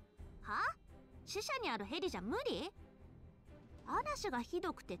 minutes. は？死者にあるヘリじゃ無理？嵐がひ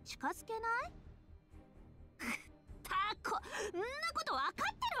どくて近づけない？タコ、んなことわかっ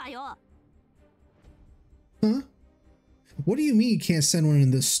てるわよ。 Huh? What do you mean you can't send one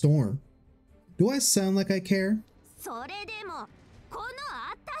in this storm? Do I sound like I care? それでも、この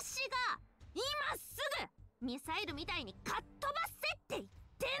あたしが今すぐミサイルみたいにかっ飛ばせって言っ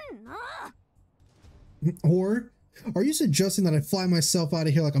てんの。 Or are you suggesting that I fly myself out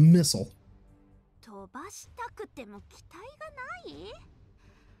of here like a missile? 飛ばしたくても機体がない？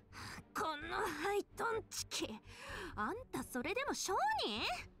このハイトンチキ、あんたそれでも商人？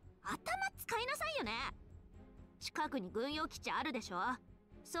頭使いなさいよね。近くに軍用基地あるでしょ？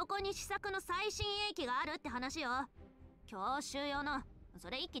そこに試作の最新鋭機があるって話よ。教習用の、そ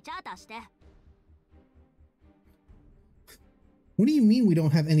れ一機チャーターして。 What do you mean we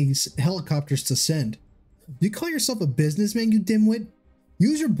don't have any helicopters to send? You call yourself a businessman, you dimwit?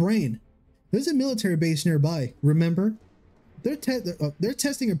 Use your brain. There's a military base nearby, remember? They're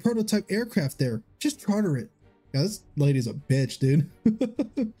testing a prototype aircraft there. Just charter it. Yeah, this lady's a bitch, dude.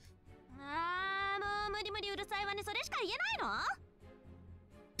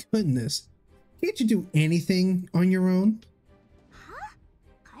 Goodness. Can't you do anything on your own?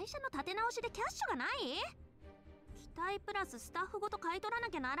 会社の立て直しでキャッシュがない？機体プラススタッフごと買い取らな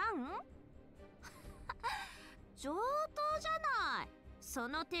きゃならん？上等じゃない。そ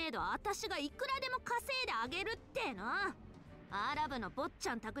の程度私がいくらでも稼いであげるっての。アラブの坊ち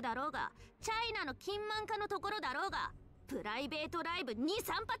ゃん宅だろうが、チャイナの金満家のところだろうが、プライベートライブ2、3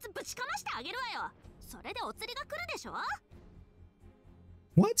発ぶちかましてあげるわよ。それでお釣りが来るでしょ？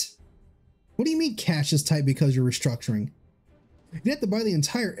 What? What do you mean cash is tight because you're restructuring? You have to buy the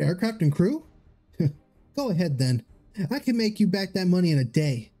entire aircraft and crew? Go ahead then. I can make you back that money in a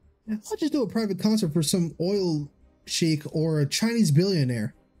day. I'll just do a private concert for some oil sheik or a Chinese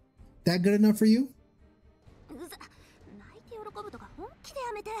billionaire. That good enough for you? 泣いて喜ぶとか本気で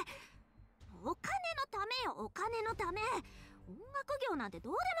やめて。お金のためよ、お金のため。音楽業なんてど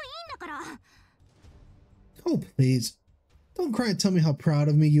うでもいいんだから。Oh, please. Don't cry and tell me how proud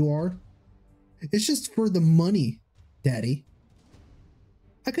of me you are. It's just for the money, Daddy.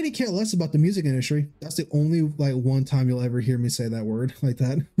 I couldn't care less about the music industry. That's the only one time you'll ever hear me say that word like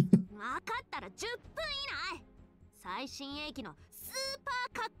that. 分かったら10分以内。最新鋭機のスー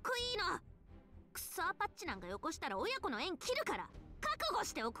パーかっこいいの。クソアパッチなんかよこしたら親子の縁切るから覚悟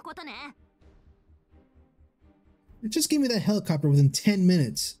しておくことね。Just give me that helicopter within 10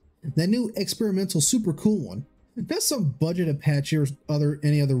 minutes. That new experimental super cool one. Not some budget Apache or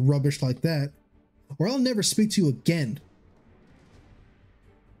any other rubbish like that. Or I'll never speak to you again.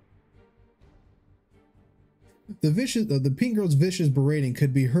 The pink girl's vicious berating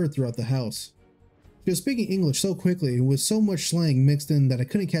could be heard throughout the house. She was speaking English so quickly and with so much slang mixed in that I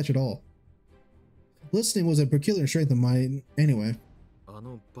couldn't catch it all. Listening was a peculiar strength of mine anyway.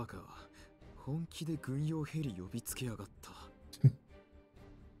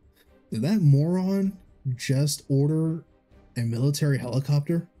 Did that moron just order a military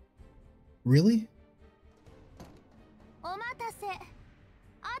helicopter? Really? お待たせ。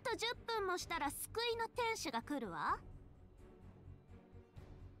あと10分もしたら救いの天使が来るわ。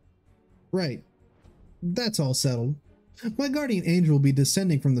Right. That's all settled. My guardian angel will be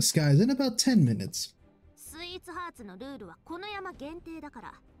descending from the skies in about 10 minutes. スイーツハーツのルールはこの山限定だか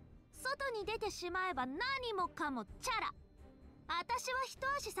ら、外に出てしまえば何もかもチャラ。私は一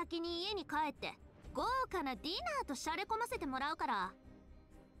足先に家に帰って豪華なディナーとしゃれ込ませてもらうから。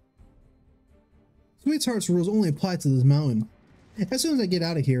Sweetheart's rules only apply to this mountain. As soon as I get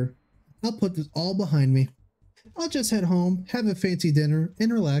out of here, I'll put this all behind me. I'll just head home, have a fancy dinner,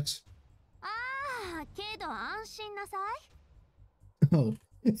 and relax. ああ、けど安心なさい。Oh,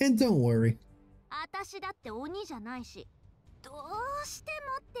 and don't worry. 私だって鬼じゃないし、どうして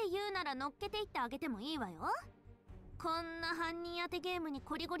もって言うなら乗っけていってあげてもいいわよ。こんな犯人当てゲームに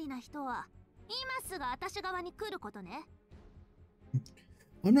コリゴリな人は今すぐ私側に来ることね。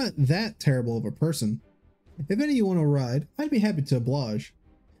I'm not that terrible of a person. If any of you want to ride, I'd be happy to oblige.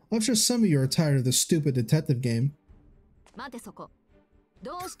 I'm sure some of you are tired of this stupid detective game. 待てそこ。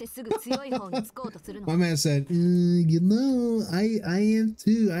どうしてすぐ強い方につこうとするの？ My man said, you know, I am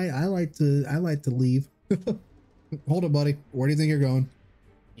too. I like to leave. Hold it, buddy. Where do you think you're going?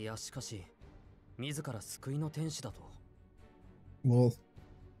 いやしかし、自ら救いの天使だと。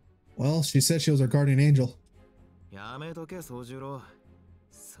Well, she said she was our guardian angel. やめとけ、宗十郎。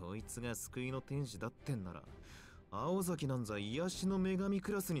そいつが救いの天使だってんなら、青崎なんざ癒しの女神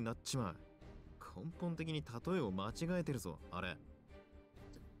クラスになっちまう。根本的に例えを間違えてるぞ、あれ。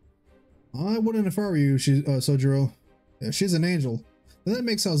I wouldn't if I were you, Sojiro. If she's an angel, then that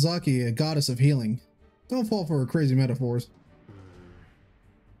makes Aozaki a goddess of healing. Don't fall for her crazy metaphors.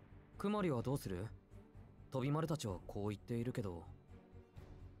 くまりはどうする？飛び丸たちはこう言っているけど。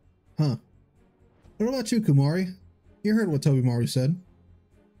Huh. What about you, Kumari? You heard what Tobimaru said.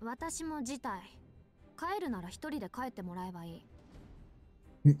 私も辞退。帰るなら一人で帰ってもらえばいい。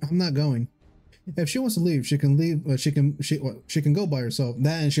I'm not going. If she wants to leave, she can leave. She can go by herself.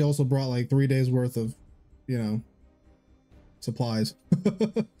 That, and she also brought like 3 days worth of, supplies.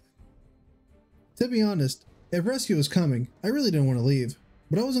 To be honest, if rescue was coming, I really didn't want to leave,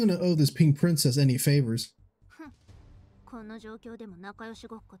 but I wasn't going to owe this pink princess any favors. この状況でも仲良し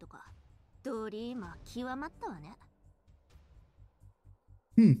ごっことか。ドリーマー極まったわね。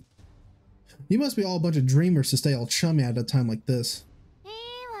You must be all a bunch of dreamers to stay all chummy at a time like this. い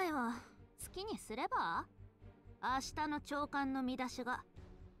いわよ。好きにすれば？明日の朝刊の見出しが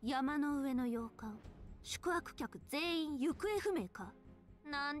山の上の洋館、宿泊客全員行方不明か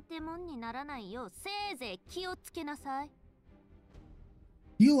なんてもんにならないようせいぜい気をつけなさい。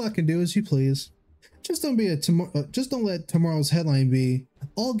You lot can do as you please. Just don't let tomorrow's headline be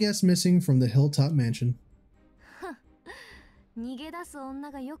all guests missing from the Hilltop Mansion. 逃げ出す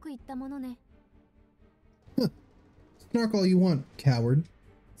女がよく言ったものね。Snark all you want, coward.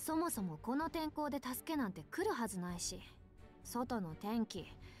 そもそもこの天候で助けなんて来るはずないし、外の天気、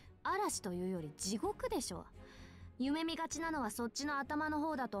嵐というより地獄でしょ。夢見がちなのはそっちの頭の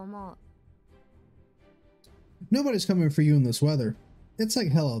方だと思う。Nobody's coming for you in this weather. It's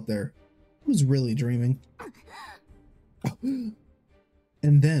like hell out there. Who's really dreaming?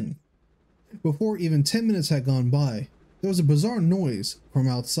 And then, before even 10 minutes had gone by, there was a bizarre noise from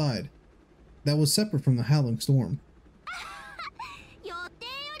outside that was separate from the howling storm.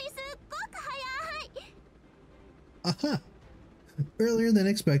 Aha! Earlier than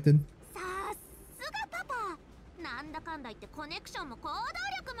expected.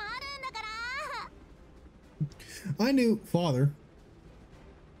 I knew, Father.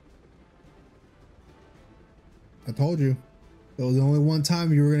 I told you. That was the only one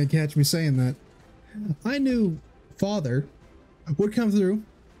time you were going to catch me saying that. I knew Father would come through.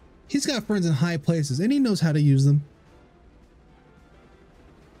 He's got friends in high places and he knows how to use them.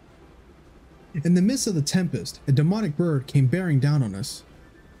 In the midst of the tempest, a demonic bird came bearing down on us.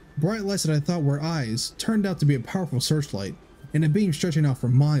 Bright lights that I thought were eyes turned out to be a powerful searchlight, and a beam stretching out for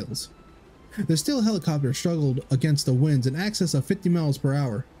miles. The steel helicopter struggled against the winds in excess of 50 miles per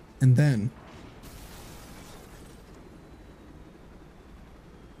hour, and then...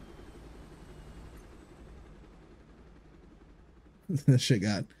 that shit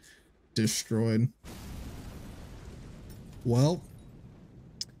got destroyed. Well...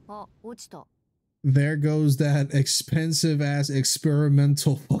 there goes that expensive ass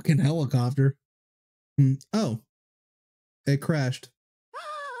experimental fucking helicopter. Oh, it crashed.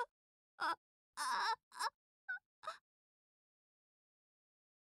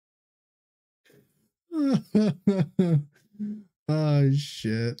 Oh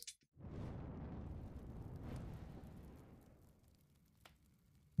shit.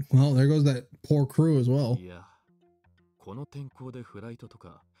 Well, there goes that poor crew as well. いや、この天候でフライトと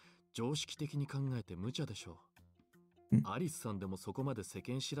か常識的に考えて無茶でしょう。アリスさんでもそこまで世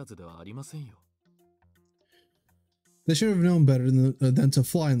間知らずではありませんよ。They should have known better than to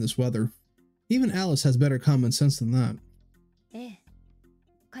fly in this weather. Even Alice has better common sense than that. ええ、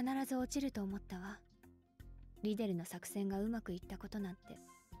必ず落ちると思ったわ。リデルの作戦がうまくいったことなんて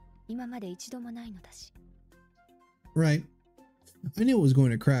今まで一度もないのだし。Right. I knew it was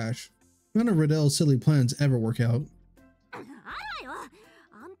going to crash. None of Riddell's silly plans ever work out. あらよ、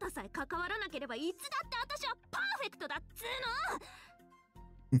あんたさえ関わらなければいつだって私はパーフェクトだっつ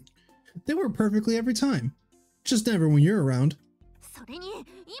ーの。They work perfectly every time. Just never when you're around. それに今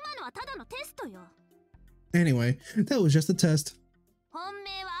のはただのテストよ。Anyway, that was just a test. 本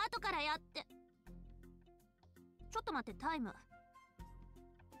命は後からやって。ちょっと待って、タイム。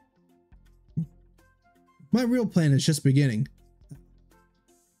My real plan is just beginning.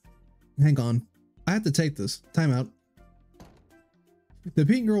 Hang on. I have to take this. Time out. The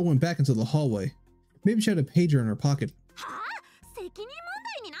pink girl went back into the hallway. Maybe she had a pager in her pocket. はあ？責任問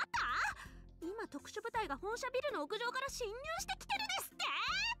題になった？今特殊部隊が本社ビルの屋上から侵入してきてるですっ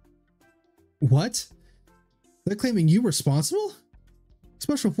て？ What? They're claiming you responsible?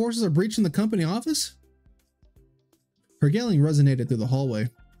 Special forces are breaching the company office? Her yelling resonated through the hallway.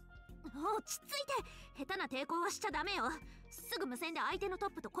 落ち着いて。下手な抵抗はしちゃダメよ。すぐ無線で相手のトッ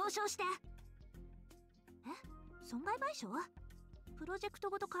プと交渉して。え？損害賠償？プロジェク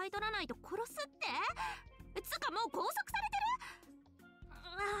トごと買い取らないと殺すって？つかもう拘束されてる？あ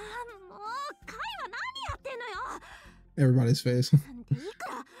あ、もうカイは何やってんのよ。 Everybody's face. でいく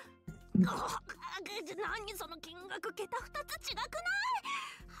ら何その金額桁2つ違くない？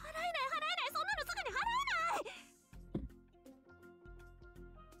払えないそんなのすぐに払えない。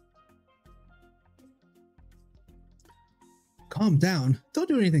Calm down. Don't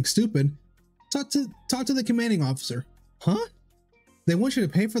do anything stupid. Talk to the commanding officer. Huh? They want you to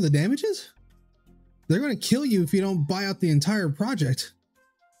pay for the damages? They're going to kill you if you don't buy out the entire project.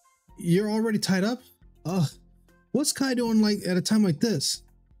 You're already tied up? Ugh. What's Kai doing like at a time like this?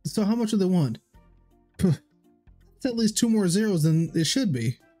 So how much do they want? It's at least 2 more zeros than it should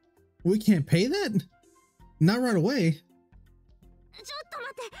be. We can't pay that? Not right away. ちょっと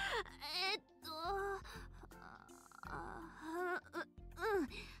待って。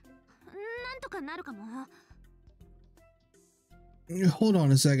なんとかなるかも。Hold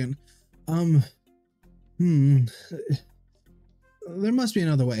on a second. There must be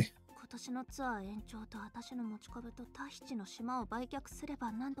another way. 年のツアー延長と私の持ち株とタヒチの島を売却すれば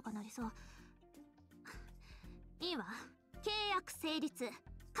なんとかなりそう。いいわ、契約成立。買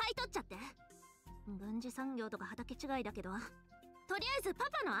い取っちゃって。軍事産業とか畑違いだけど、とりあえずパ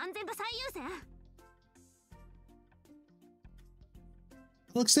パの安全が最優先。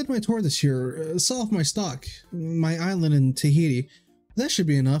I'll extend my tour this year, sell off my stock, my island in Tahiti. That should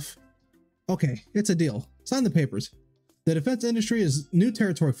be enough. Okay, it's a deal. Sign the papers. The defense industry is new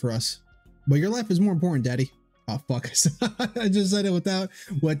territory for us, but your life is more important, Daddy. Oh fuck! I just said it without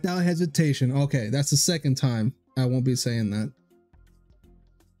hesitation. Okay, that's the second time I won't be saying that.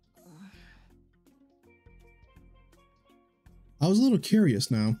 I was a little curious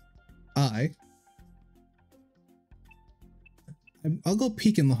now. I'll go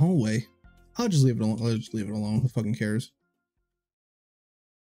peek in the hallway. I'll just leave it alone. I'll just leave it alone. Who fucking cares?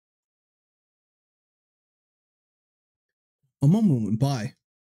 A moment went by.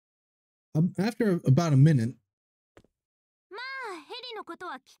 After about a minute.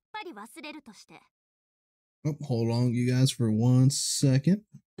 Oh, hold on, you guys, for 1 second.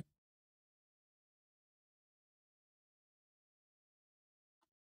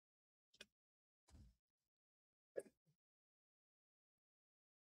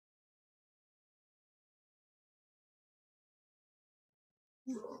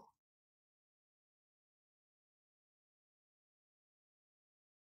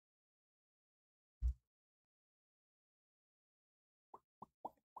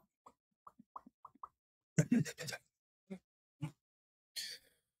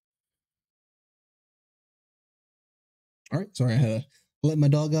 All right, sorry, I had to let my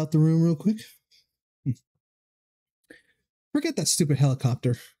dog out the room real quick. Forget that stupid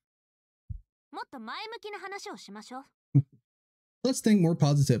helicopter. Let's think more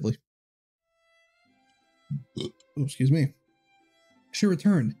positively. Oh, excuse me. She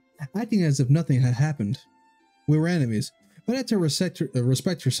returned, acting as if nothing had happened. We were enemies, but I had to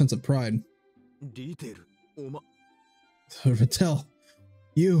respect her sense of pride. Riddell,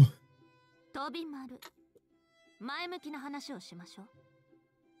 you.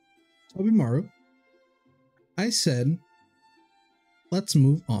 Tobimaru, I said, let's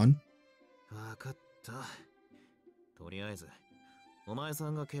move on. わかった。とりあえず、お前さ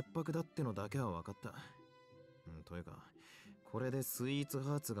んが潔白だってのだけはわかった。というか、これでスイーツ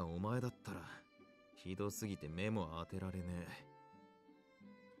ハーツがお前だったら、ひどすぎて目も当てられねえ。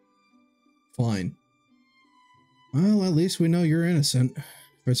Fine. Well, at least we know you're innocent.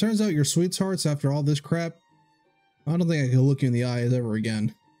 If it turns out you're sweethearts after all this crap, I don't think I can look you in the eyes ever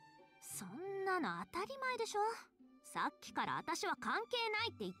again. そんなの当たり前でしょ。さっきから私は関係ない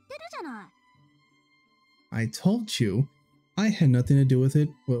って言ってるじゃない。I told you I had nothing to do with it,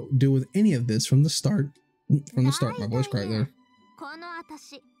 any of this from the start. From the start, my voice cracked there. この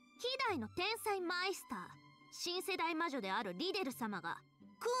私、希代の天才マイスター、新世代魔女であるリデル様が、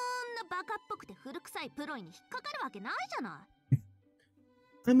こんなバカっぽくて古臭いプロイに引っかかるわけないじゃない。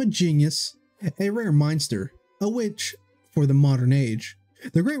I'm a genius, a rare mindster, a witch for the modern age.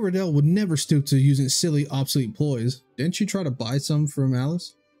 The great Riddell would never stoop to using silly, obsolete ploys. Didn't you try to buy some from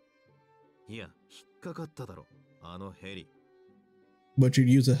Alice? いや、引っかかっただろ、あのヘリ。But you'd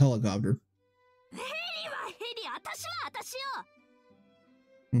use a helicopter. ヘリはヘリ、私は私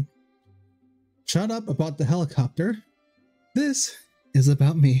よ。よ。Shut up about the helicopter. This is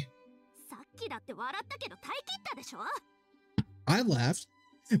about me. さっきだって笑ったけど耐え切ったでしょ。I laughed,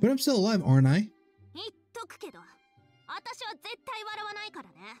 but I'm still alive, aren't I? 言っとくけど、私は絶対笑わないから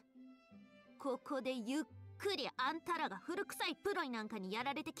ね。ここでゆっくりあんたらが古臭いプロイなんかにや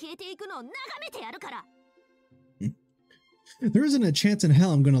られて消えていくのを眺めてやるから。There isn't a chance in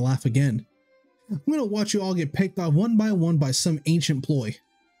hell I'm gonna laugh again. I'm gonna watch you all get picked off one by some ancient ploy.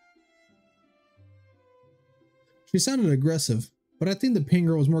 She sounded aggressive, but I think the pink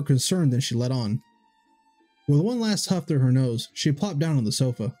girl was more concerned than she let on. With one last huff through her nose, she plopped down on the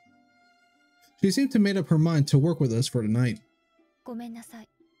sofa. She seemed to make up her mind to work with us for tonight. ごめんなさい。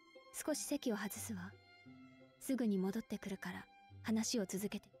少し席を外すわ。すぐに戻ってくるから話を続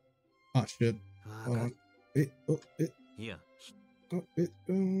けて。Ah, shit. Hold on. いや。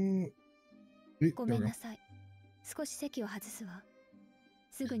ごめんなさい。少し席を外すわ。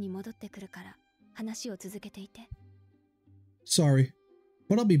すぐに戻ってくるから話を続けていて。Sorry,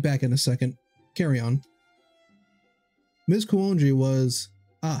 but I'll be back in a second. Carry on. Ms. Kuonji was...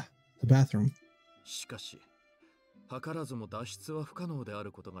 the bathroom. しかし、図らずも脱出は不可能であ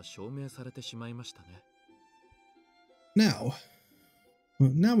ることが証明されてしまいましたね。Now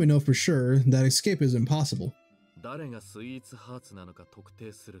we know for sure that escape is impossible. 誰がスイーツハーツなのか特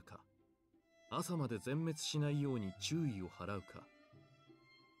定するか、朝まで全滅しないように注意を払うか、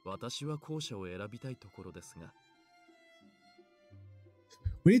私は後者を選びたいところですが。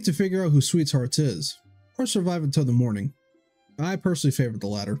We need to figure out who Sweethearts is, or survive until the morning. I personally favor the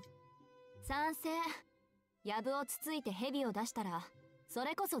latter. 賛成。ヤブをつついてヘビを出したら、そ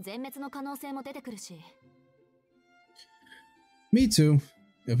れこそ全滅の可能性も出てくるし。Me too.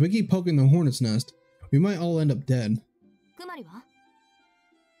 If we keep poking the hornet's nest, we might all end up dead. クマリは？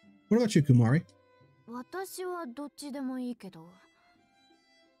 What about you, Kumari? 私はどっちでもいいけど。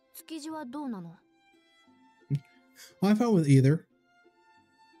築地はどうなの？ I'm fine with either.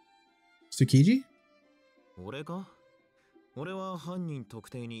 Tsukiji? 俺か？俺は犯人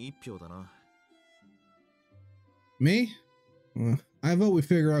特定に1票だな。Me? I vote we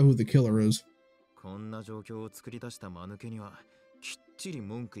figure out who the killer is. こんな状況を作り出した間抜けにはきっちり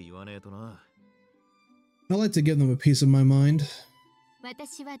文句言わねえとな。I like to give them a piece of my mind.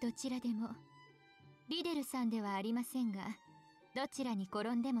 私はどちらでも。リデルさんではありませんが、どちらに転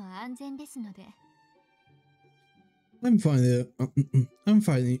んでも安全ですので。I'm fine.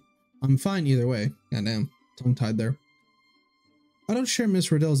 I'm fine either way. Goddamn, tongue tied there. I don't share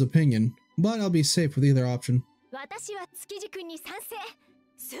Miss Riddell's opinion, but I'll be safe with either option. 私は築地君に賛成。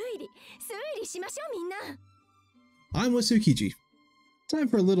推理しましょうみんな。I'm with Tsukiji. Time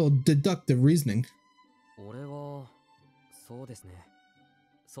for a little deductive reasoning. 俺はそうですね。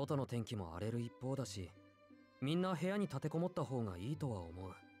外の天気も荒れる一方だし、みんな部屋に立てこもった方がいいとは思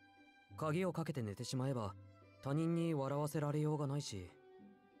う。鍵をかけて寝てしまえば他人に笑わせられようがないし。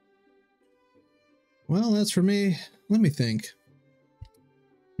Well, that's for me. Let me think.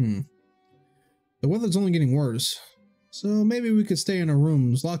 The weather's only getting worse, so maybe we could stay in our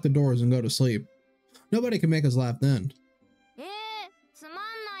rooms, lock the doors, and go to sleep. Nobody can make us laugh then. つま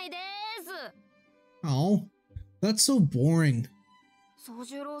んないです。Oh, that's so boring. 宗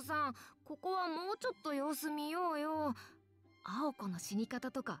十郎さん、ここはもうちょっと様子見ようよ。青子の死に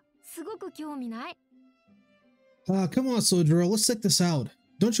方とか、すごく興味ない？ Come on, Sojiro, let's check this out.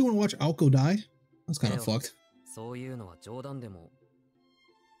 Don't you want to watch Aoko die? That's kind of fucked. そういうのは冗談でも。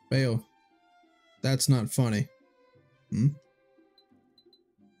Bayo, that's not funny.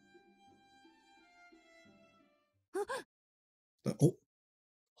 Oh.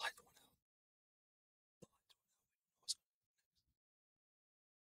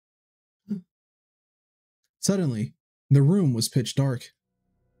 Suddenly, the room was pitch dark.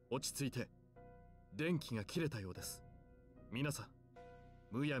 落ち着いて。電気が切れたようです。皆さん、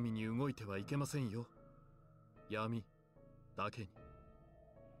むやみに動いてはいけませんよ。闇だけに。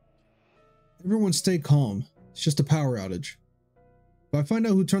Everyone stay calm. It's just a power outage. If I find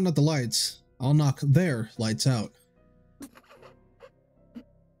out who turned out the lights, I'll knock their lights out.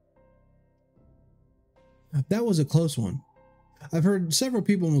 That was a close one. I've heard several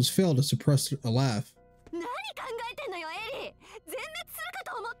people almost fail to suppress a laugh. 何考えてんのよ、エリー。全滅する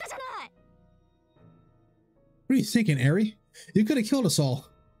かと思ったじゃない。What are you thinking, Eri? You could have killed us all.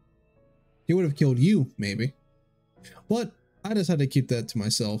 He would have killed you, maybe. But I just had to keep that to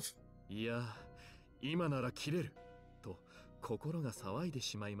myself. いや、今なら切れると心が騒いで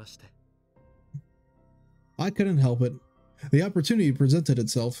しまいまして。I couldn't help it. The opportunity presented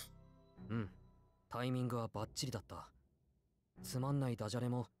itself. タイミングはバッチリだった。つまんないダジャレ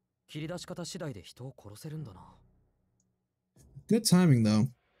も切り出し方次第で人を殺せるんだな。Good timing, though.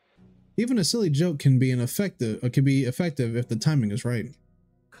 Even a silly joke can be effective if the timing is right.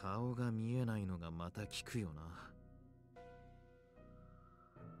 顔が見えないのがまた効くよな。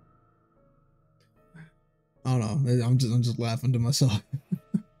I don't know. I'm just laughing to myself.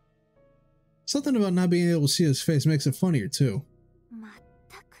 Something about not being able to see his face makes it funnier too. まっ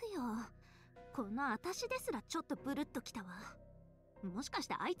たくよ。この私ですらちょっとブルッときたわ。もしかし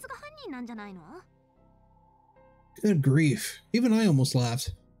てあいつが犯人なんじゃないの？ Good grief. Even I almost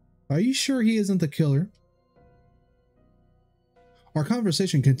laughed. Are you sure he isn't the killer? Our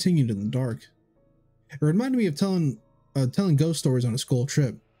conversation continued in the dark. It reminded me of telling ghost stories on a school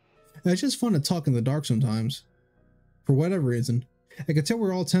trip. And it's just fun to talk in the dark sometimes. For whatever reason, I could tell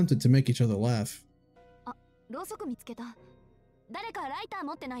we're all tempted to make each other laugh. あ、ろうそく見つけた。誰かライター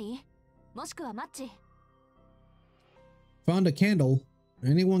持ってない？もしくはマッチ。Found a candle.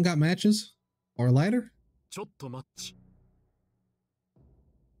 Anyone got matches? Or a lighter? ちょっとマッチ。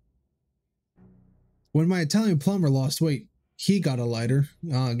When my Italian plumber lost weight, he got a lighter.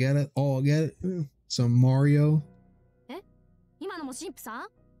 Oh, get it? Oh, get it? Some Mario. え？今のも神父さん？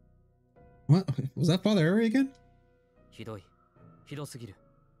 What? Was that Father Eri again? ひどい。ひどすぎる。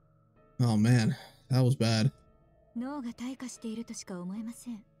 Oh man, that was bad. 脳が退化しているとしか思えま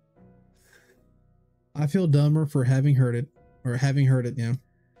せん。I feel dumber for having heard it. Or having heard it, yeah.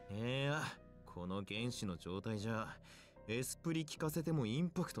 いや、この原子の状態じゃエスプリ効かせてもイン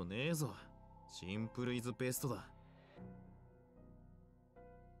パクトねえぞ。シンプルイズベストだ。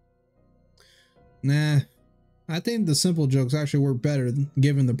Nah, I think the simple jokes actually work better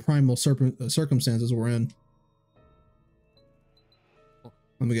given the primal circumstances we're in.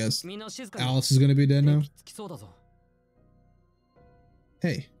 Let me guess. Alice is gonna be dead now?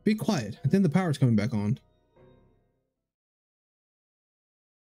 Hey, be quiet. I think the power's coming back on.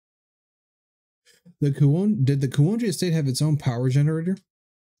 Did the Kuonji estate have its own power generator?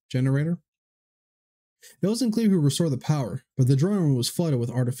 It wasn't clear who restored the power, but the drawing room was flooded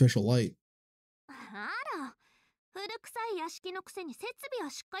with artificial light. 古臭い屋敷のくせに設備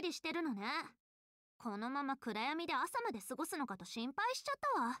はしっかりしてるのね。このまま暗闇で朝まで過ごすのかと心配しちゃっ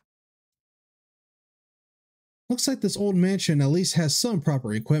たわ。Looks like this old mansion at least has some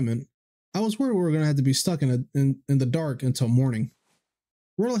proper equipment. I was worried we were going to have to be stuck in the dark until morning.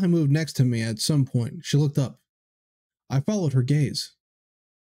 Riddell had moved next to me at some point. She looked up. I followed her gaze.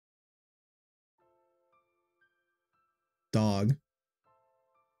 Dog.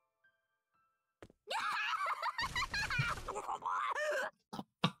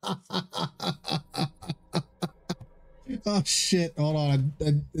 Oh shit, hold on.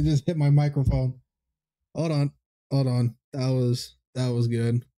 I just hit my microphone. Hold on. That was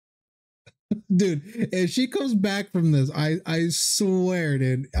good. Dude, if she comes back from this, I swear,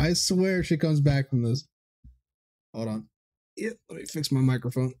 dude. I swear she comes back from this. Hold on. Yeah, let me fix my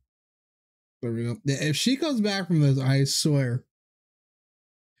microphone. There we go. If she comes back from this, I swear.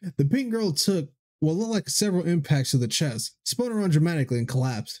 The pink girl took what looked like several impacts to the chest, spun around dramatically and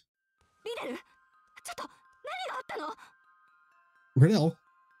collapsed. Riddell,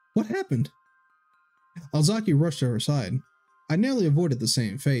 what happened? Ozaki rushed to her side. I narrowly avoided the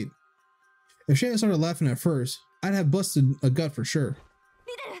same fate. If she hadn't started laughing at first, I'd have busted a gut for sure.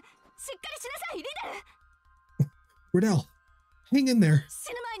 Riddell, hang in there.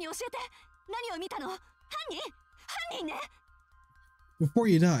 Before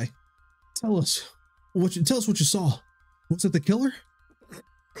you die, tell us what you saw. Was it the killer?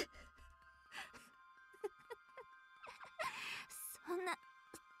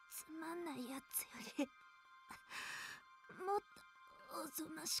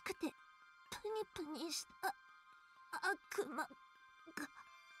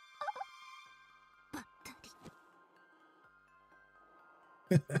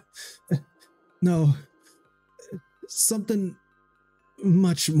 No, something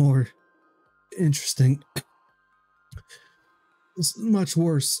much more interesting. Much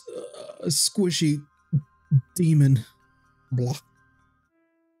worse. A squishy demon. Blah.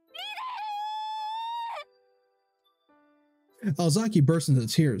 Ozaki burst into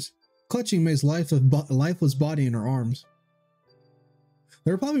tears, clutching May's lifeless body in her arms.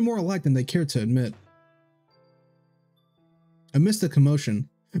 They were probably more alike than they cared to admit. Amidst the commotion,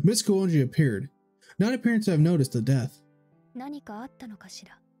 Miss Kuonji appeared, not appearing to have noticed the death.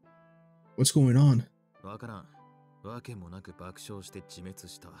 What's going on? I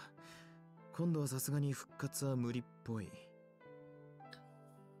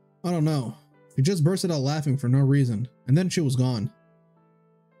don't know. She just bursted out laughing for no reason, and then she was gone.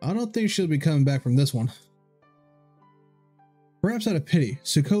 I don't think she'll be coming back from this one. Perhaps out of pity,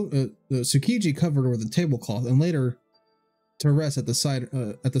 Tsukiji covered her with a tablecloth and laid her to rest at the side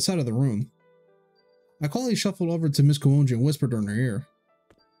of the room. I quietly shuffled over to Miss Kuonji and whispered in her ear.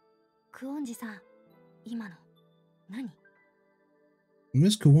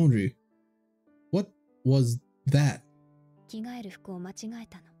 Miss Kuonji, what was that?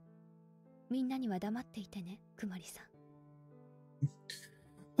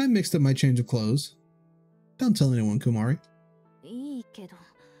 I mixed up my change of clothes. Don't tell anyone, Kumari.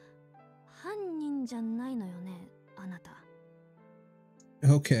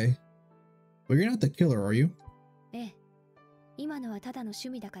 Okay. But you're not the killer, are you?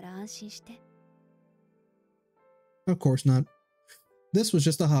 Of course not. This was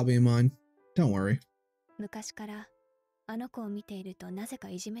just a hobby of mine. Don't worry.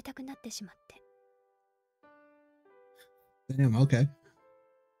 Damn, okay.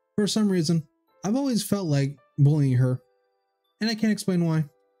 For some reason, I've always felt like bullying her, and I can't explain why.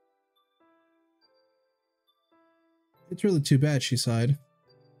 It's really too bad, she sighed.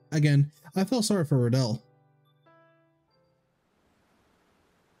 Again, I felt sorry for Riddell.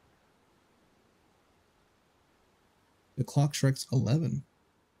 The clock strikes 11.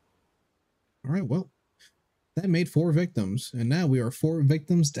 Alright, well, that made 4 victims, and now we are 4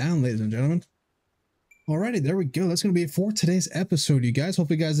 victims down, ladies and gentlemen. Alrighty, there we go. That's going to be it for today's episode, you guys. Hope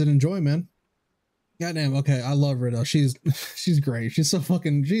you guys did enjoy, man. Goddamn. Okay, I love Riddell. She's great. She's so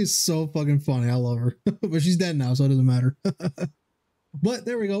fucking funny. I love her. But she's dead now, so it doesn't matter. But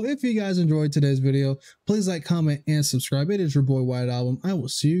there we go. If you guys enjoyed today's video, please like, comment, and subscribe. It is your boy White Album. I will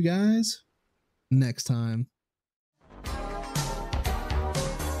see you guys next time.